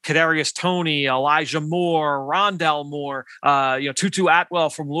that Kadarius Toney, Elijah Moore, Rondell Moore, Tutu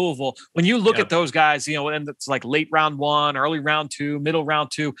Atwell from Louisville. When you look at those guys, and it's like late round 1, early round 2, middle round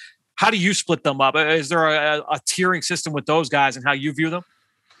 2, how do you split them up? Is there a tiering system with those guys and how you view them?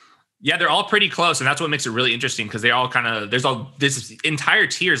 Yeah, they're all pretty close. And that's what makes it really interesting, because they all this entire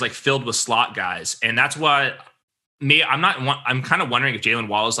tier is like filled with slot guys. And that's what I'm kind of wondering if Jalen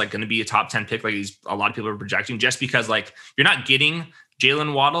Waddle is like going to be a top 10 pick, like a lot of people are projecting, just because like you're not getting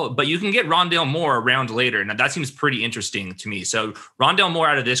Jalen Waddle, but you can get Rondell Moore a round later. Now that seems pretty interesting to me. So Rondell Moore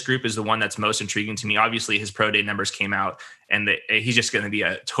out of this group is the one that's most intriguing to me. Obviously his pro day numbers came out and he's just going to be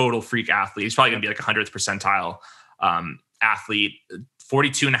a total freak athlete. He's probably going to be like 100th percentile athlete,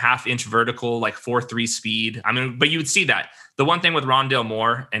 42.5-inch vertical, like 4.3 speed. I mean, but you would see that. The one thing with Rondell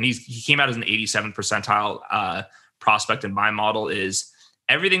Moore, and he came out as an 87th percentile prospect in my model, is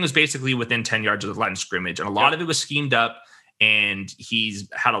everything was basically within 10 yards of the line of scrimmage. And a lot of it was schemed up. And he's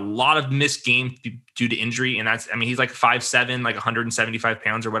had a lot of missed games due to injury. And he's like 5'7", like 175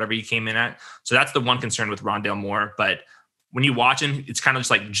 pounds or whatever he came in at. So that's the one concern with Rondell Moore. But when you watch him, it's kind of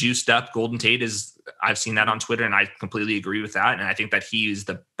just like juiced up. Golden Tate I've seen that on Twitter, and I completely agree with that. And I think that he's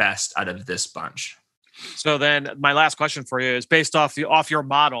the best out of this bunch. So then my last question for you is based off your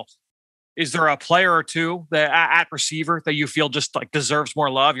model. Is there a player or two that at receiver that you feel just like deserves more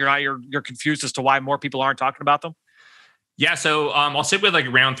love? You're confused as to why more people aren't talking about them? Yeah, so I'll sit with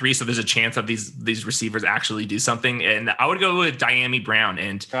like round 3. So there's a chance of these receivers actually do something, and I would go with Dyami Brown.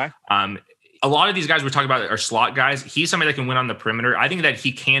 And a lot of these guys we're talking about are slot guys. He's somebody that can win on the perimeter. I think that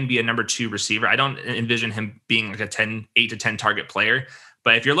he can be a number 2 receiver. I don't envision him being like a 8 to 10 target player.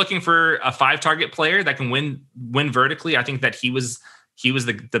 But if you're looking for a 5 target player that can win vertically, I think that he was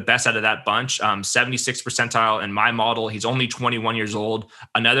the best out of that bunch. 76th percentile in my model. He's only 21 years old.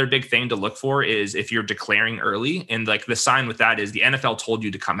 Another big thing to look for is if you're declaring early, and like the sign with that is the NFL told you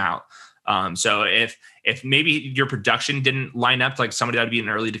to come out. So if maybe your production didn't line up like somebody that would be an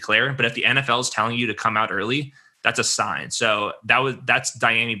early declare, but if the NFL is telling you to come out early, that's a sign. So that's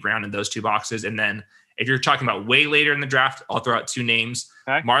Dyami Brown in those 2 boxes. And then if you're talking about way later in the draft, I'll throw out 2 names.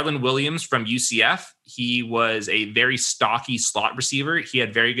 Okay. Marlon Williams from UCF. He was a very stocky slot receiver. He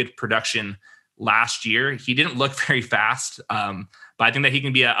had very good production last year. He didn't look very fast, but I think that he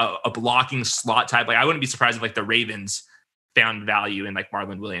can be a blocking slot type. Like I wouldn't be surprised if like the Ravens found value in like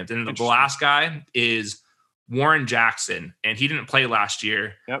Marlon Williams. And the last guy is Warren Jackson, and he didn't play last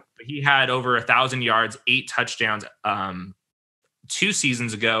year. Yep. But he had over 1,000 yards, 8 touchdowns 2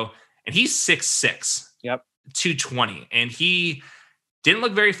 seasons ago, and he's 6'6". Yep. 220, and he didn't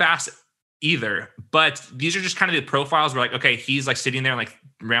look very fast either. But these are just kind of the profiles where like, okay, he's like sitting there in like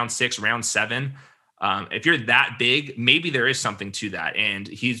round 6, round 7. If you're that big, maybe there is something to that. And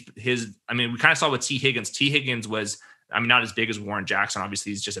we kind of saw with T. Higgins. T. Higgins was, not as big as Warren Jackson.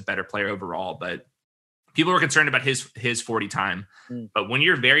 Obviously, he's just a better player overall, but people were concerned about his 40 time. But when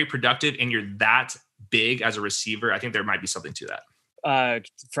you're very productive and you're that big as a receiver, I think there might be something to that.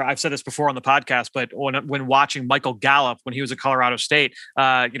 I've said this before on the podcast, but when watching Michael Gallup when he was at Colorado State,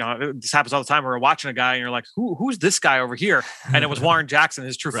 this happens all the time. Where we're watching a guy and you're like, who's this guy over here? And it was Warren Jackson,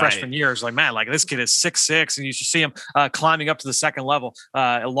 his true freshman year. It's like, man, like this kid is 6'6", and you should see him climbing up to the second level.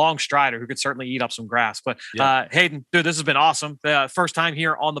 A long strider who could certainly eat up some grass. But Hayden, dude, this has been awesome. First time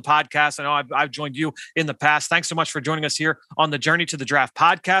here on the podcast. I know I've joined you in the past. Thanks so much for joining us here on the Journey to the Draft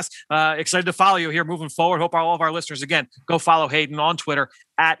podcast. Excited to follow you here moving forward. Hope all of our listeners, again, go follow Hayden on Twitter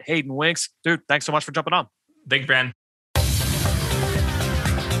at Hayden Winks. Dude, thanks so much for jumping on. Thank you, Brandon.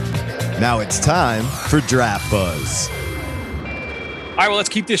 Now it's time for Draft Buzz. All right, well, let's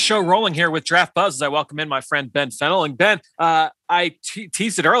keep this show rolling here with Draft Buzz as I welcome in my friend Ben Fennell. And Ben, I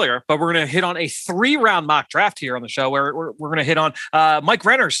teased it earlier, but we're going to hit on a 3-round mock draft here on the show where we're going to hit on Mike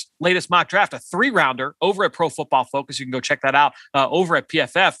Renner's latest mock draft, a 3-rounder over at Pro Football Focus. You can go check that out over at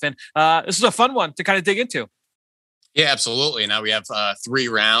PFF. And this is a fun one to kind of dig into. Yeah, absolutely. Now we have 3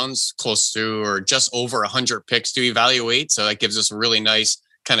 rounds, close to or just over 100 picks to evaluate. So that gives us a really nice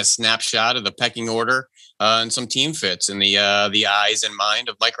kind of snapshot of the pecking order and some team fits in the eyes and mind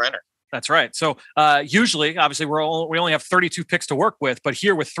of Mike Renner. That's right. So usually, obviously, we only have 32 picks to work with, but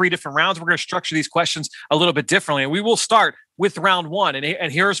here with 3 different rounds, we're going to structure these questions a little bit differently. And we will start with round 1. And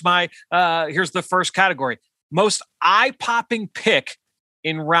here's here's the first category: most eye-popping pick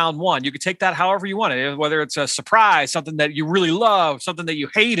in round 1. You could take that however you want it, whether it's a surprise, something that you really love, something that you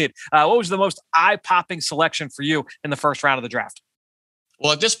hated. What was the most eye-popping selection for you in the first round of the draft?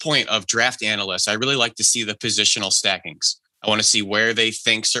 Well, at this point of draft analysts, I really like to see the positional stackings. I want to see where they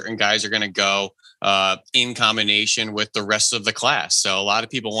think certain guys are going to go in combination with the rest of the class. So a lot of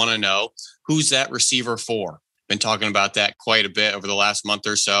people want to know, who's that receiver for? Been talking about that quite a bit over the last month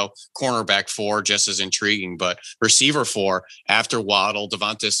or so. Cornerback 4, just as intriguing, but receiver 4 after Waddle,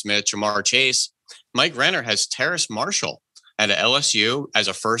 Devonta Smith, Jamar Chase. Mike Renner has Terrace Marshall at LSU as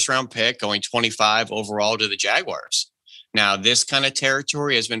a first-round pick, going 25 overall to the Jaguars. Now, this kind of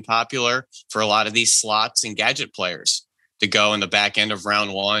territory has been popular for a lot of these slots and gadget players to go in the back end of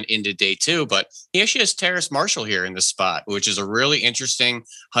round 1 into day 2. But he actually has Terrace Marshall here in this spot, which is a really interesting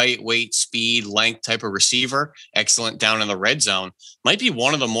height, weight, speed, length type of receiver. Excellent down in the red zone. Might be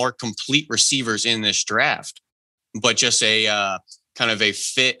one of the more complete receivers in this draft, but just a kind of a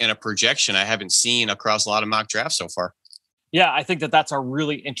fit and a projection I haven't seen across a lot of mock drafts so far. Yeah, I think that's a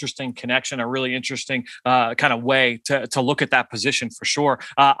really interesting connection, a really interesting kind of way to look at that position for sure.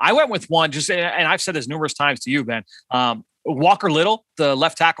 I went with one, and I've said this numerous times to you, Ben. Walker Little, the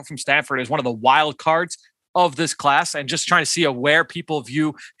left tackle from Stanford, is one of the wild cards of this class, and just trying to see where people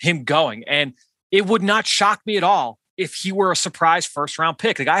view him going. And it would not shock me at all if he were a surprise first-round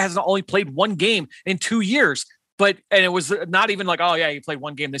pick. The guy hasn't only played 1 game in 2 years, And it was not even like, oh yeah, he played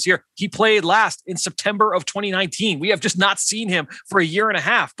one game this year. He played last in September of 2019. We have just not seen him for a year and a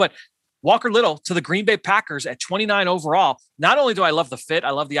half. But Walker Little to the Green Bay Packers at 29 overall. Not only do I love the fit, I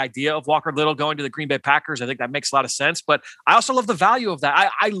love the idea of Walker Little going to the Green Bay Packers. I think that makes a lot of sense, but I also love the value of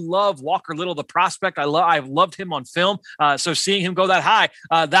that. I love Walker Little, the prospect. I've loved him on film. So seeing him go that high,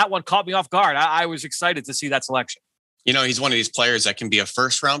 that one caught me off guard. I was excited to see that selection. He's one of these players that can be a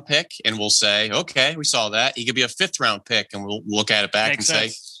first round pick and we'll say, okay, we saw that. He could be a 5th round pick and we'll look at it back Makes and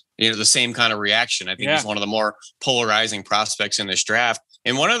sense. Say, the same kind of reaction. I think he's one of the more polarizing prospects in this draft.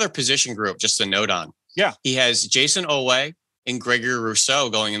 And one other position group, just a note on. Yeah. He has Jason Owe and Gregory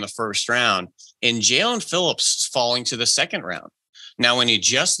Rousseau going in the 1st round and Jalen Phillips falling to the 2nd round. Now, when you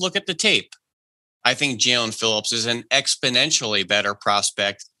just look at the tape, I think Jalen Phillips is an exponentially better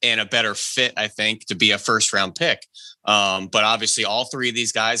prospect and a better fit, I think, to be a 1st round pick. But obviously all 3 of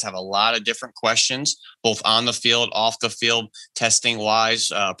these guys have a lot of different questions, both on the field, off the field, testing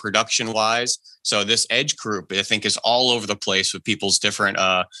wise, production wise. So this edge group, I think, is all over the place with people's different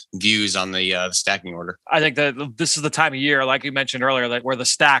views on the stacking order. I think that this is the time of year, like you mentioned earlier, like where the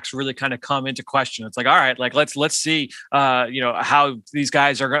stacks really kind of come into question. It's like, all right, like let's see, how these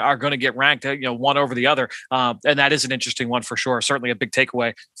guys are going to get ranked, one over the other, and that is an interesting one for sure. Certainly a big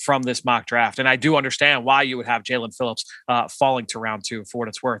takeaway from this mock draft, and I do understand why you would have Jalen Phillips falling to round 2 for what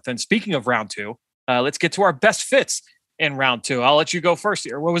it's worth. And speaking of round 2, let's get to our best fits in round 2. I'll let you go first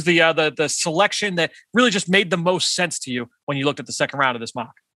here. What was the selection that really just made the most sense to you when you looked at the 2nd round of this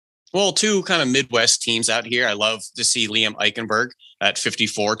mock? Well, 2 kind of Midwest teams out here. I love to see Liam Eichenberg at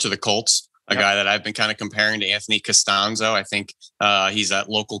 54 to the Colts, a guy that I've been kind of comparing to Anthony Costanzo. I think he's that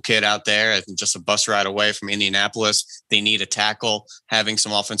local kid out there. I think just a bus ride away from Indianapolis. They need a tackle. Having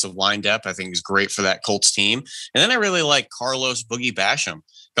some offensive line depth, I think is great for that Colts team. And then I really like Carlos Boogie Basham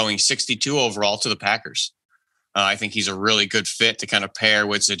going 62 overall to the Packers. I think he's a really good fit to kind of pair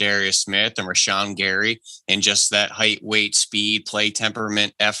with Zadarius Smith and Rashawn Gary and just that height, weight, speed, play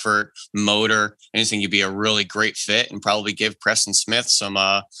temperament, effort, motor. I think he'd be a really great fit and probably give Preston Smith some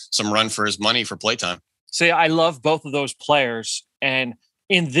run for his money for playtime. See, I love both of those players. And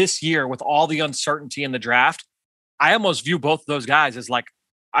in this year, with all the uncertainty in the draft, I almost view both of those guys as like,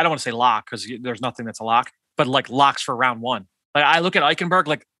 I don't want to say lock because there's nothing that's a lock, but like locks for round 1. Like I look at Eichenberg,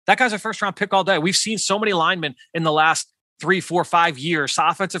 like that guy's a 1st round pick all day. We've seen so many linemen in the last 3, 4, 5 years,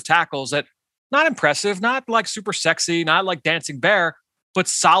 offensive tackles that not impressive, not like super sexy, not like dancing bear, but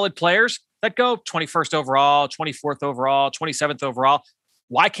solid players that go 21st overall, 24th overall, 27th overall.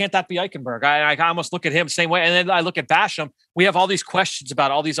 Why can't that be Eichenberg? I almost look at him the same way. And then I look at Basham. We have all these questions about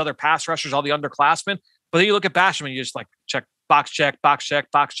all these other pass rushers, all the underclassmen. But then you look at Basham and you just like check, box check, box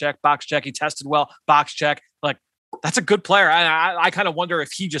check, box check, box check. He tested well, box check. Like, that's a good player. I kind of wonder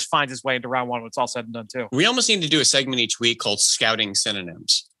if he just finds his way into round 1 when it's all said and done too. We almost need to do a segment each week called Scouting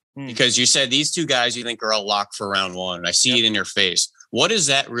Synonyms. Because you said these 2 guys you think are a lock for round 1. And I see it in your face. What does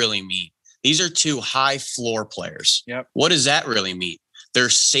that really mean? These are 2 high floor players. Yep. What does that really mean? They're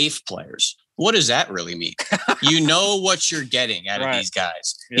safe players. What does that really mean? You know what you're getting out of these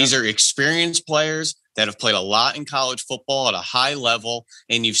guys. Yep. These are experienced players that have played a lot in college football at a high level,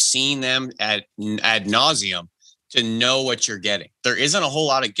 and you've seen them ad nauseum to know what you're getting. There isn't a whole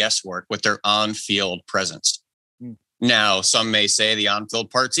lot of guesswork with their on-field presence. Now, some may say the on-field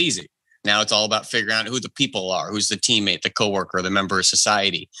part's easy. Now it's all about figuring out who the people are, who's the teammate, the coworker, the member of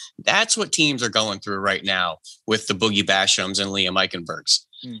society. That's what teams are going through right now with the Boogie Bashams and Liam Eichenbergs.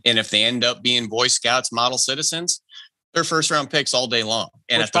 And if they end up being Boy Scouts, model citizens, they're 1st round picks all day long.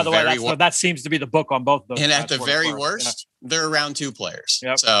 And which, by the way, that seems to be the book on both of those. And at the very worst, they're round 2 players.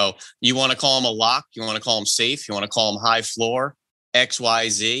 Yep. So you want to call them a lock, you want to call them safe, you want to call them high floor,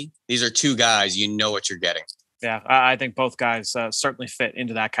 XYZ. These are 2 guys, you know what you're getting. Yeah, I think both guys certainly fit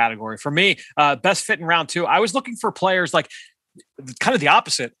into that category. For me, best fit in round 2, I was looking for players like kind of the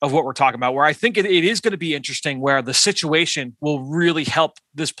opposite of what we're talking about, where I think it is going to be interesting, where the situation will really help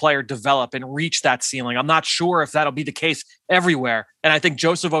this player develop and reach that ceiling. I'm not sure if that'll be the case everywhere. And I think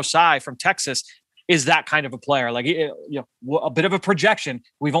Joseph Ossai from Texas is that kind of a player, like a bit of a projection.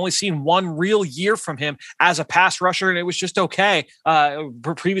 We've only seen 1 real year from him as a pass rusher, and it was just okay.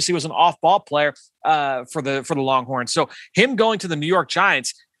 Previously was an off-ball player for the Longhorns. So him going to the New York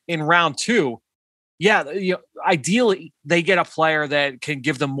Giants in round 2, yeah, ideally they get a player that can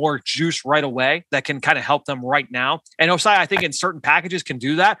give them more juice right away, that can kind of help them right now. And Osai, I think in certain packages can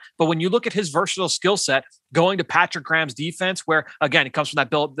do that. But when you look at his versatile skill set, going to Patrick Graham's defense, where again, it comes from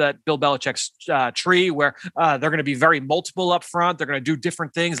that Bill Belichick's tree, where they're going to be very multiple up front. They're going to do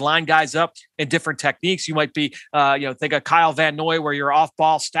different things, line guys up in different techniques. You might be, think of Kyle Van Noy, where you're off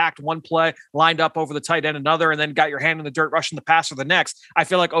ball, stacked one play, lined up over the tight end another, and then got your hand in the dirt, rushing the passer the next. I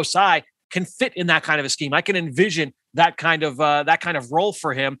feel like Osai can fit in that kind of a scheme. I can envision that kind of role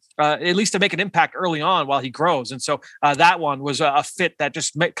for him, at least to make an impact early on while he grows. And so that one was a fit that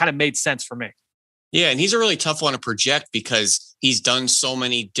just kind of made sense for me. Yeah, and he's a really tough one to project because he's done so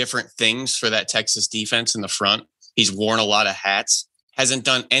many different things for that Texas defense in the front. He's worn a lot of hats, hasn't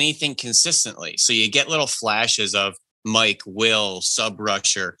done anything consistently. So you get little flashes of Mike, Will, sub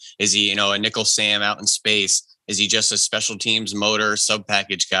rusher. Is he, a nickel Sam out in space? Is he just a special teams motor sub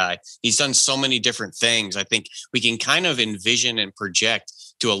package guy? He's done so many different things. I think we can kind of envision and project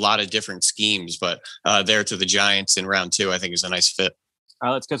to a lot of different schemes, but there to the Giants in round 2, I think is a nice fit.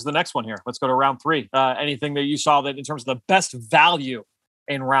 Let's get to the next one here. Let's go to round 3. Anything that you saw that in terms of the best value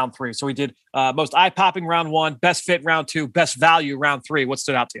in round 3? So we did most eye-popping round 1, best fit round 2, best value round 3. What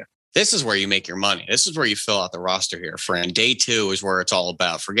stood out to you? This is where you make your money. This is where you fill out the roster here, friend. Day 2 is where it's all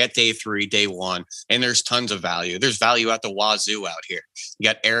about. Forget day 3, day 1, and there's tons of value. There's value at the wazoo out here. You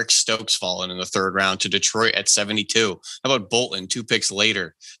got Eric Stokes falling in the 3rd round to Detroit at 72. How about Bolton 2 picks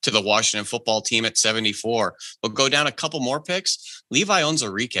later to the Washington football team at 74? We'll go down a couple more picks. Levi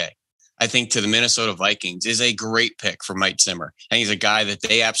Onwuzurike, I think, to the Minnesota Vikings is a great pick for Mike Zimmer. And he's a guy that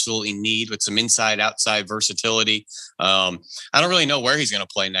they absolutely need with some inside-outside versatility. I don't really know where he's going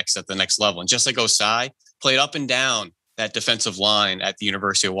to play next at the next level. And just like Osai, played up and down that defensive line at the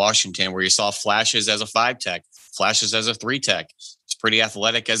University of Washington, where you saw flashes as a 5-tech, flashes as a 3-tech. He's pretty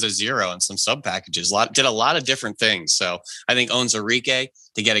athletic as a 0 and some sub packages. Did a lot of different things. So I think Onwuzurike,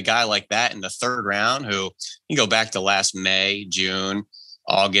 to get a guy like that in the 3rd round, who you go back to last May, June,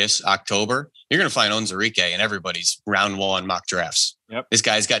 August, October, you're going to find Onwuzurike in everybody's round 1 mock drafts. Yep. This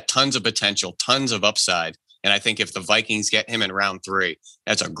guy's got tons of potential, tons of upside. And I think if the Vikings get him in round 3,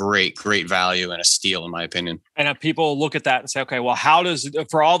 that's a great, great value and a steal, in my opinion. And people look at that and say, okay, well,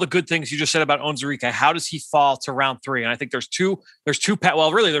 for all the good things you just said about Onwuzurike, how does he fall to round 3? And I think there's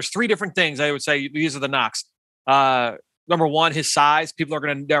 3 different things I would say. These are the knocks. Number 1, his size. People are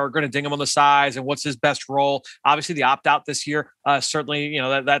going to ding him on the size and what's his best role. Obviously, the opt out this year certainly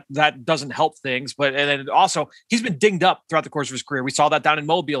that doesn't help things. But and then also he's been dinged up throughout the course of his career. We saw that down in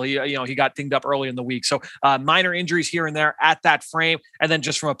Mobile. He got dinged up early in the week. So minor injuries here and there at that frame, and then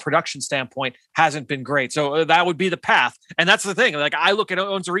just from a production standpoint, hasn't been great. So that would be the path. And that's the thing. Like I look at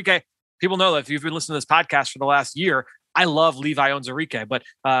Onwuzurike. People know that if you've been listening to this podcast for the last year, I love Levi Onwuzurike, but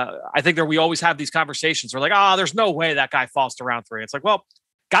I think we always have these conversations. We're like, there's no way that guy falls to round 3. It's like, well,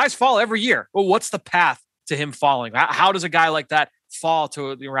 guys fall every year. Well, what's the path to him falling? How does a guy like that fall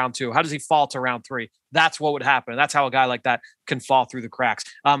to round 2? How does he fall to round 3? That's what would happen. That's how a guy like that can fall through the cracks.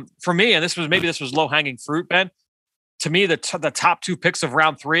 For me, and this was low hanging fruit, Ben. To me, the top 2 picks of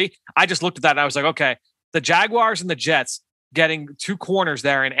round 3, I just looked at that and I was like, okay, the Jaguars and the Jets getting 2 corners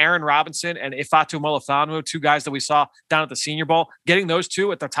there, and Aaron Robinson and Ifeatu Melifonwu, 2 guys that we saw down at the Senior Bowl, getting those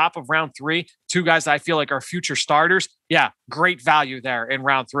 2 at the top of round 3, 2 guys that I feel like are future starters. Yeah, great value there in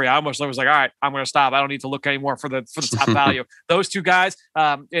round 3. I was like, all right, I'm going to stop. I don't need to look anymore for the top value. Those 2 guys,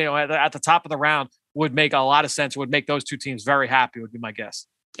 at the top of the round would make a lot of sense. It would make those 2 teams very happy, would be my guess.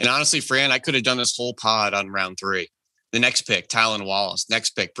 And honestly, Fran, I could have done this whole pod on round 3. The next pick, Tylan Wallace. Next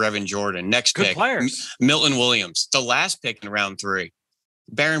pick, Brevin Jordan. Next Good pick, players. Milton Williams. The last pick in round 3,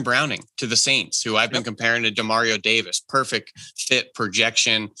 Baron Browning to the Saints, who I've been comparing to Demario Davis. Perfect fit,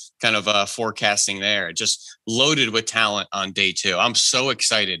 projection, kind of forecasting there. Just loaded with talent on day 2. I'm so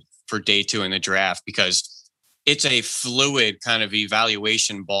excited for day 2 in the draft because it's a fluid kind of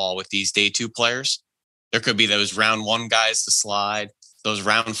evaluation ball with these day 2 players. There could be those round 1 guys to slide, those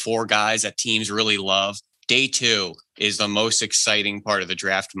round 4 guys that teams really love. Day 2 is the most exciting part of the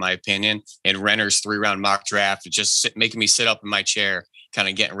draft, in my opinion. And Renner's 3-round mock draft, just making me sit up in my chair, kind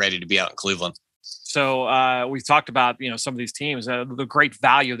of getting ready to be out in Cleveland. So we talked about, some of these teams, the great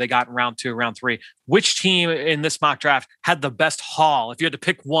value they got in round 2, round 3. Which team in this mock draft had the best haul? If you had to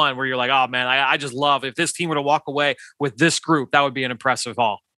pick one where you're like, oh man, I just love, if this team were to walk away with this group, that would be an impressive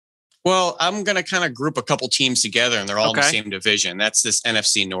haul. Well, I'm going to kind of group a couple teams together, and they're all in the same division. That's this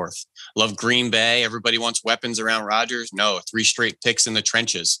NFC North. Love Green Bay. Everybody wants weapons around Rodgers. No, 3 straight picks in the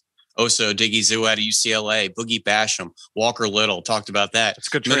trenches. Oso Odighizuwa out of UCLA, Boogie Basham, Walker Little. Talked about that. It's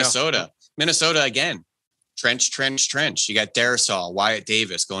good trio. Minnesota again. trench. You got Darrisaw, Wyatt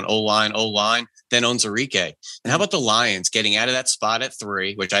Davis going O-line, then Onwuzurike. And how about the Lions getting out of that spot at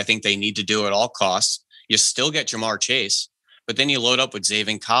 3, which I think they need to do at all costs? You still get Jamar Chase, but then you load up with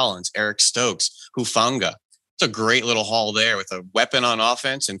Zaven Collins, Eric Stokes, Hufanga. It's a great little haul there with a weapon on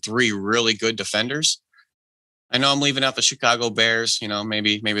offense and 3 really good defenders. I know I'm leaving out the Chicago Bears.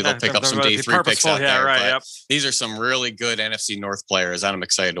 Maybe they'll pick up some day 3 picks out there. Right, but these are some really good NFC North players that I'm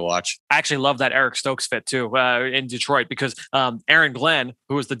excited to watch. I actually love that Eric Stokes fit too in Detroit because Aaron Glenn,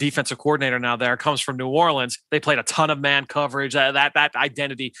 who is the defensive coordinator now there, comes from New Orleans. They played a ton of man coverage. That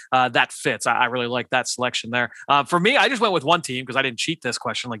identity that fits. I really like that selection there. For me, I just went with one team because I didn't cheat this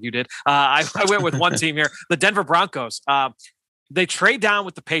question like you did. I went with one team here, the Denver Broncos. They trade down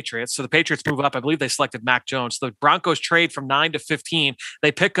with the Patriots. So the Patriots move up. I believe they selected Mac Jones. So the Broncos trade from 9 to 15.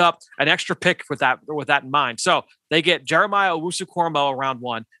 They pick up an extra pick with that in mind. So they get Jeremiah Owusu-Koramoah round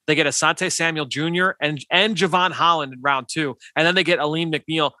 1. They get Asante Samuel Jr. and Javon Holland in round 2. And then they get Aleem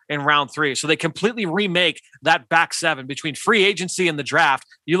McNeil in round 3. So they completely remake that back 7 between free agency and the draft.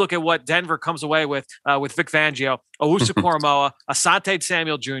 You look at what Denver comes away with Vic Fangio, Owusu-Koramoah, Asante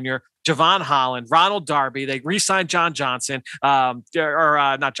Samuel Jr., Javon Holland, Ronald Darby. They re-signed John Johnson, not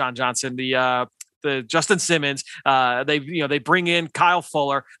John Johnson, the Justin Simmons. They bring in Kyle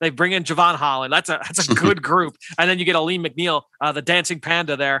Fuller. They bring in Javon Holland. That's a good group. And then you get Aleem McNeil, the dancing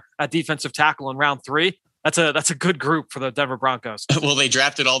panda there at defensive tackle in round 3. That's a good group for the Denver Broncos. Well, they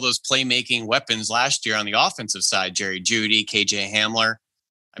drafted all those playmaking weapons last year on the offensive side. Jerry Jeudy, KJ Hamler.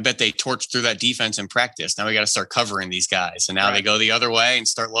 I bet they torched through that defense in practice. Now we got to start covering these guys. And now They go the other way and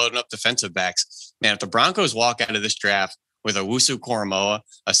start loading up defensive backs. Man, if the Broncos walk out of this draft with Owusu-Koramoah,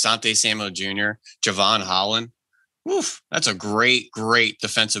 Asante Samuel Jr., Javon Holland, that's a great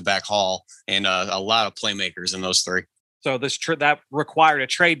defensive back haul and a lot of playmakers in those 3. So that required a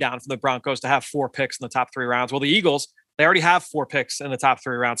trade down for the Broncos to have 4 picks in the top 3 rounds. Well, the Eagles, they already have 4 picks in the top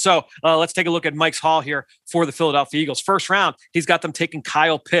 3 rounds. So let's take a look at Mike's haul here for the Philadelphia Eagles. First round, he's got them taking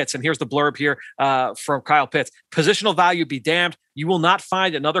Kyle Pitts. And here's the blurb here from Kyle Pitts. Positional value be damned. You will not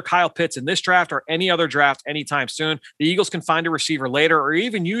find another Kyle Pitts in this draft or any other draft anytime soon. The Eagles can find a receiver later or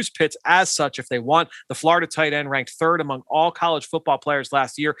even use Pitts as such if they want. The Florida tight end ranked 3rd among all college football players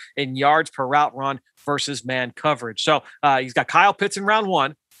last year in yards per route run versus man coverage. So he's got Kyle Pitts in round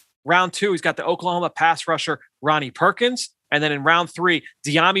 1. Round 2, he's got the Oklahoma pass rusher, Ronnie Perkins. And then in round 3,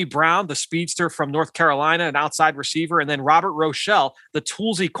 De'Ami Brown, the speedster from North Carolina, an outside receiver. And then Robert Rochelle, the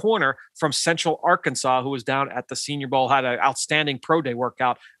toolsy corner from Central Arkansas, who was down at the Senior Bowl, had an outstanding pro day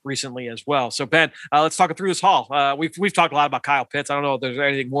workout recently as well. So, Ben, let's talk it through this haul. We've talked a lot about Kyle Pitts. I don't know if there's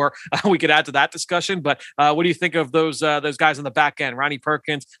anything more we could add to that discussion. But what do you think of those guys on the back end? Ronnie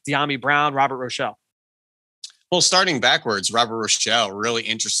Perkins, De'Ami Brown, Robert Rochelle. Well, starting backwards, Robert Rochelle, really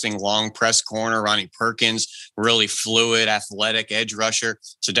interesting long press corner. Ronnie Perkins, really fluid, athletic edge rusher.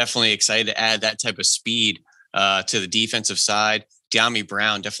 So definitely excited to add that type of speed to the defensive side. De'Ami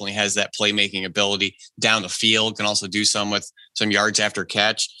Brown definitely has that playmaking ability down the field, can also do some with some yards after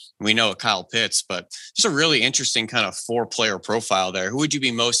catch. We know Kyle Pitts, but just a really interesting kind of 4-player profile there. Who would you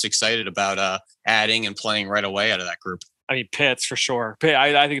be most excited about adding and playing right away out of that group? I mean, Pitts for sure.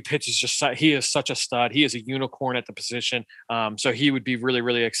 I think Pitts is he is such a stud. He is a unicorn at the position. So he would be really,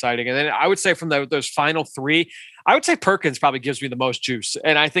 really exciting. And then I would say from those final 3, I would say Perkins probably gives me the most juice.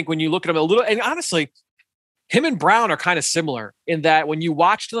 And I think when you look at him a little, and honestly, him and Brown are kind of similar in that when you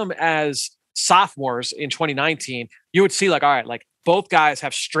watched them as sophomores in 2019, you would see all right, both guys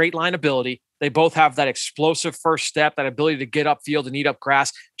have straight line ability. They both have that explosive first step, that ability to get upfield and eat up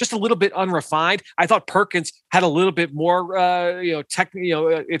grass, just a little bit unrefined. I thought Perkins had a little bit more, in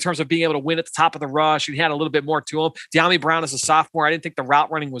terms of being able to win at the top of the rush. He had a little bit more to him. De'Ami Brown as a sophomore, I didn't think the route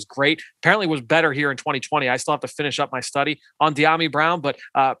running was great. Apparently it was better here in 2020. I still have to finish up my study on De'Ami Brown, but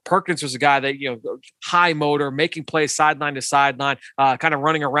Perkins was a guy that, high motor, making plays sideline to sideline, kind of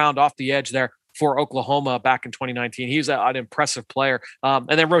running around off the edge there for Oklahoma back in 2019. He's an impressive player. And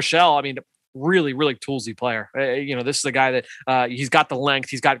then Rochelle, I mean, really, really toolsy player. This is a guy that he's got the length,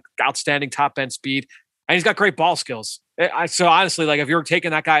 he's got outstanding top end speed, and he's got great ball skills. So honestly, if you're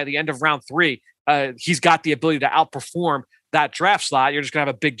taking that guy at the end of round 3, he's got the ability to outperform that draft slot. You're just going to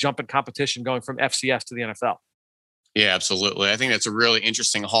have a big jump in competition going from FCS to the NFL. Yeah, absolutely. I think that's a really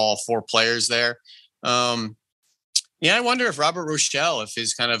interesting haul of 4 players there. I wonder if Robert Rochelle, if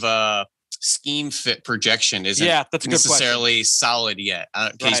his kind of scheme fit projection isn't necessarily solid yet.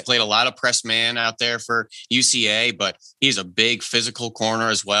 He's played a lot of press man out there for UCA, but he's a big physical corner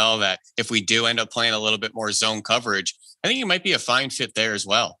as well, that if we do end up playing a little bit more zone coverage, I think he might be a fine fit there as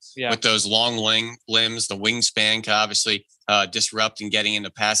well. Yeah. With those long limbs, the wingspan can obviously disrupt and getting into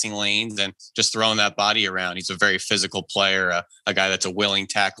passing lanes and just throwing that body around. He's a very physical player, a guy that's a willing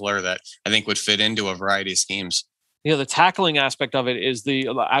tackler that I think would fit into a variety of schemes. The tackling aspect of it is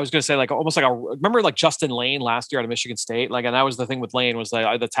I was going to say almost remember like Justin Lane last year out of Michigan State? And that was the thing with Lane was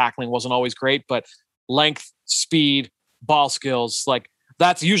that the tackling wasn't always great, but length, speed, ball skills,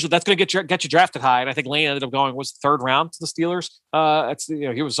 that's going to get you drafted high. And I think Lane ended up going, was third round to the Steelers.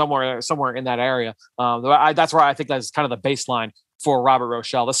 He was somewhere in that area. That's where I think that's kind of the baseline for Robert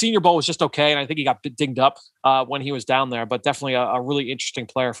Rochell. The Senior Bowl was just okay, and I think he got dinged up when he was down there, but definitely a really interesting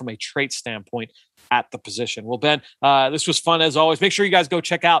player from a trait standpoint at the position. Well, Ben, this was fun as always. Make sure you guys go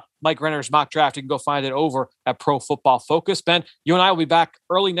check out Mike Renner's mock draft. You can go find it over at Pro Football Focus. Ben, you and I will be back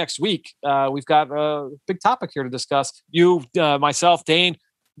early next week. We've got a big topic here to discuss. You, myself, Dane,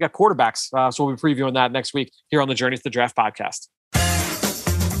 we got quarterbacks. So we'll be previewing that next week here on the Journey to the Draft podcast.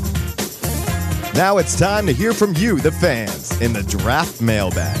 Now it's time to hear from you, the fans, in the Draft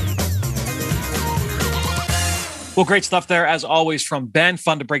Mailbag. Well, great stuff there, as always, from Ben.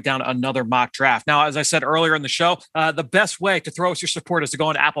 Fun to break down another mock draft. Now, as I said earlier in the show, the best way to throw us your support is to go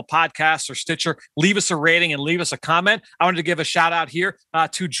on Apple Podcasts or Stitcher, leave us a rating and leave us a comment. I wanted to give a shout out here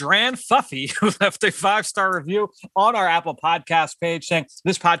to Dran Fuffy, who left a 5-star review on our Apple Podcast page saying,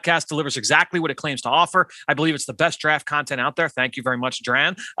 this podcast delivers exactly what it claims to offer. I believe it's the best draft content out there. Thank you very much,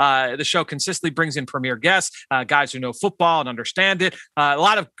 Dran. The show consistently brings in premier guests, guys who know football and understand it. A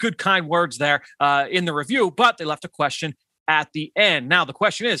lot of good, kind words there in the review, but they left a question at the end. Now, the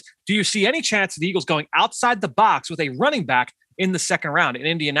question is, do you see any chance of the Eagles going outside the box with a running back in the second round? In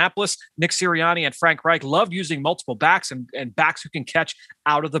Indianapolis, Nick Sirianni and Frank Reich loved using multiple backs and backs who can catch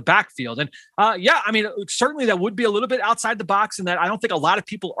out of the backfield. And certainly that would be a little bit outside the box, and that I don't think a lot of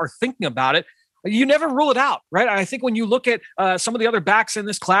people are thinking about it. You never rule it out, right? I think when you look at some of the other backs in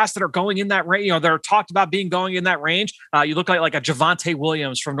this class that are going in that range, that are talked about going in that range, you look like a Javonte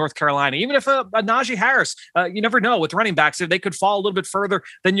Williams from North Carolina, even if a Najee Harris, you never know with running backs, if they could fall a little bit further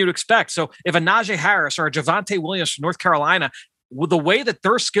than you'd expect. So if a Najee Harris or a Javonte Williams from North Carolina, with the way that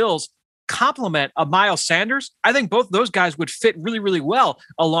their skills complement a Miles Sanders, I think both those guys would fit really, really well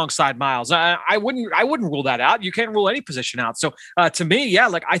alongside Miles. I wouldn't rule that out. You can't rule any position out. So to me,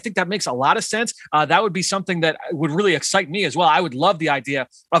 I think that makes a lot of sense. That would be something that would really excite me as well. I would love the idea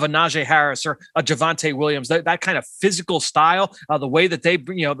of a Najee Harris or a Javonte Williams, that kind of physical style, the way that they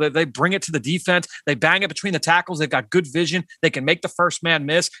bring it to the defense. They bang it between the tackles. They've got good vision. They can make the first man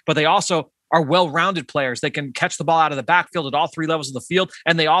miss, but they also are well-rounded players. They can catch the ball out of the backfield at all three levels of the field,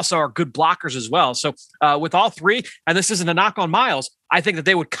 and they also are good blockers as well. So with all three, and this isn't a knock on Miles, I think that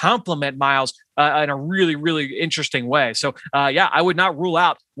they would complement Miles in a really, really interesting way. So I would not rule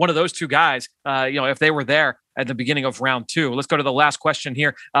out one of those two guys, if they were there at the beginning of round 2. Let's go to the last question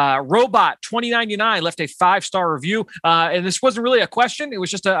here. Robot 2099 left a 5-star review. And this wasn't really a question. It was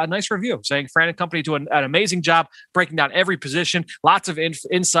just a nice review saying Fran and company do an amazing job breaking down every position. Lots of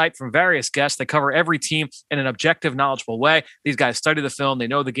insight from various guests. They cover every team in an objective, knowledgeable way. These guys study the film. They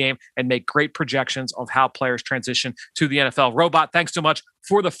know the game and make great projections of how players transition to the NFL. Robot, thanks so much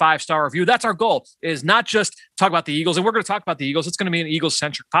for the 5-star review. That's our goal, is not just talk about the Eagles, and we're going to talk about the Eagles. It's going to be an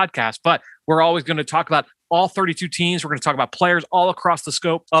Eagles-centric podcast, but we're always going to talk about all 32 teams. We're going to talk about players all across the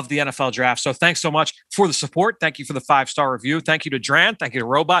scope of the NFL draft. So thanks so much for the support. Thank you for the 5-star review. Thank you to Dran. Thank you to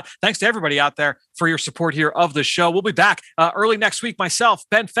Robot. Thanks to everybody out there for your support here of the show. We'll be back early next week. Myself,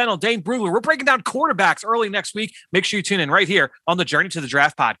 Ben Fennell, Dane Brugler. We're breaking down quarterbacks early next week. Make sure you tune in right here on the Journey to the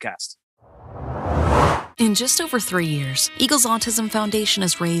Draft podcast. In just over 3 years, Eagles Autism Foundation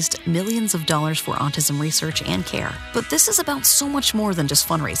has raised millions of dollars for autism research and care. But this is about so much more than just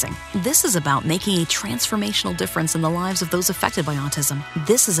fundraising. This is about making a transformational difference in the lives of those affected by autism.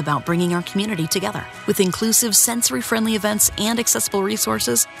 This is about bringing our community together. With inclusive, sensory-friendly events and accessible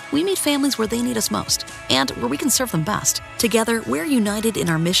resources, we meet families where they need us most and where we can serve them best. Together, we're united in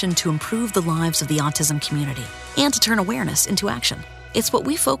our mission to improve the lives of the autism community and to turn awareness into action. It's what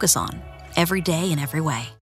we focus on every day in every way.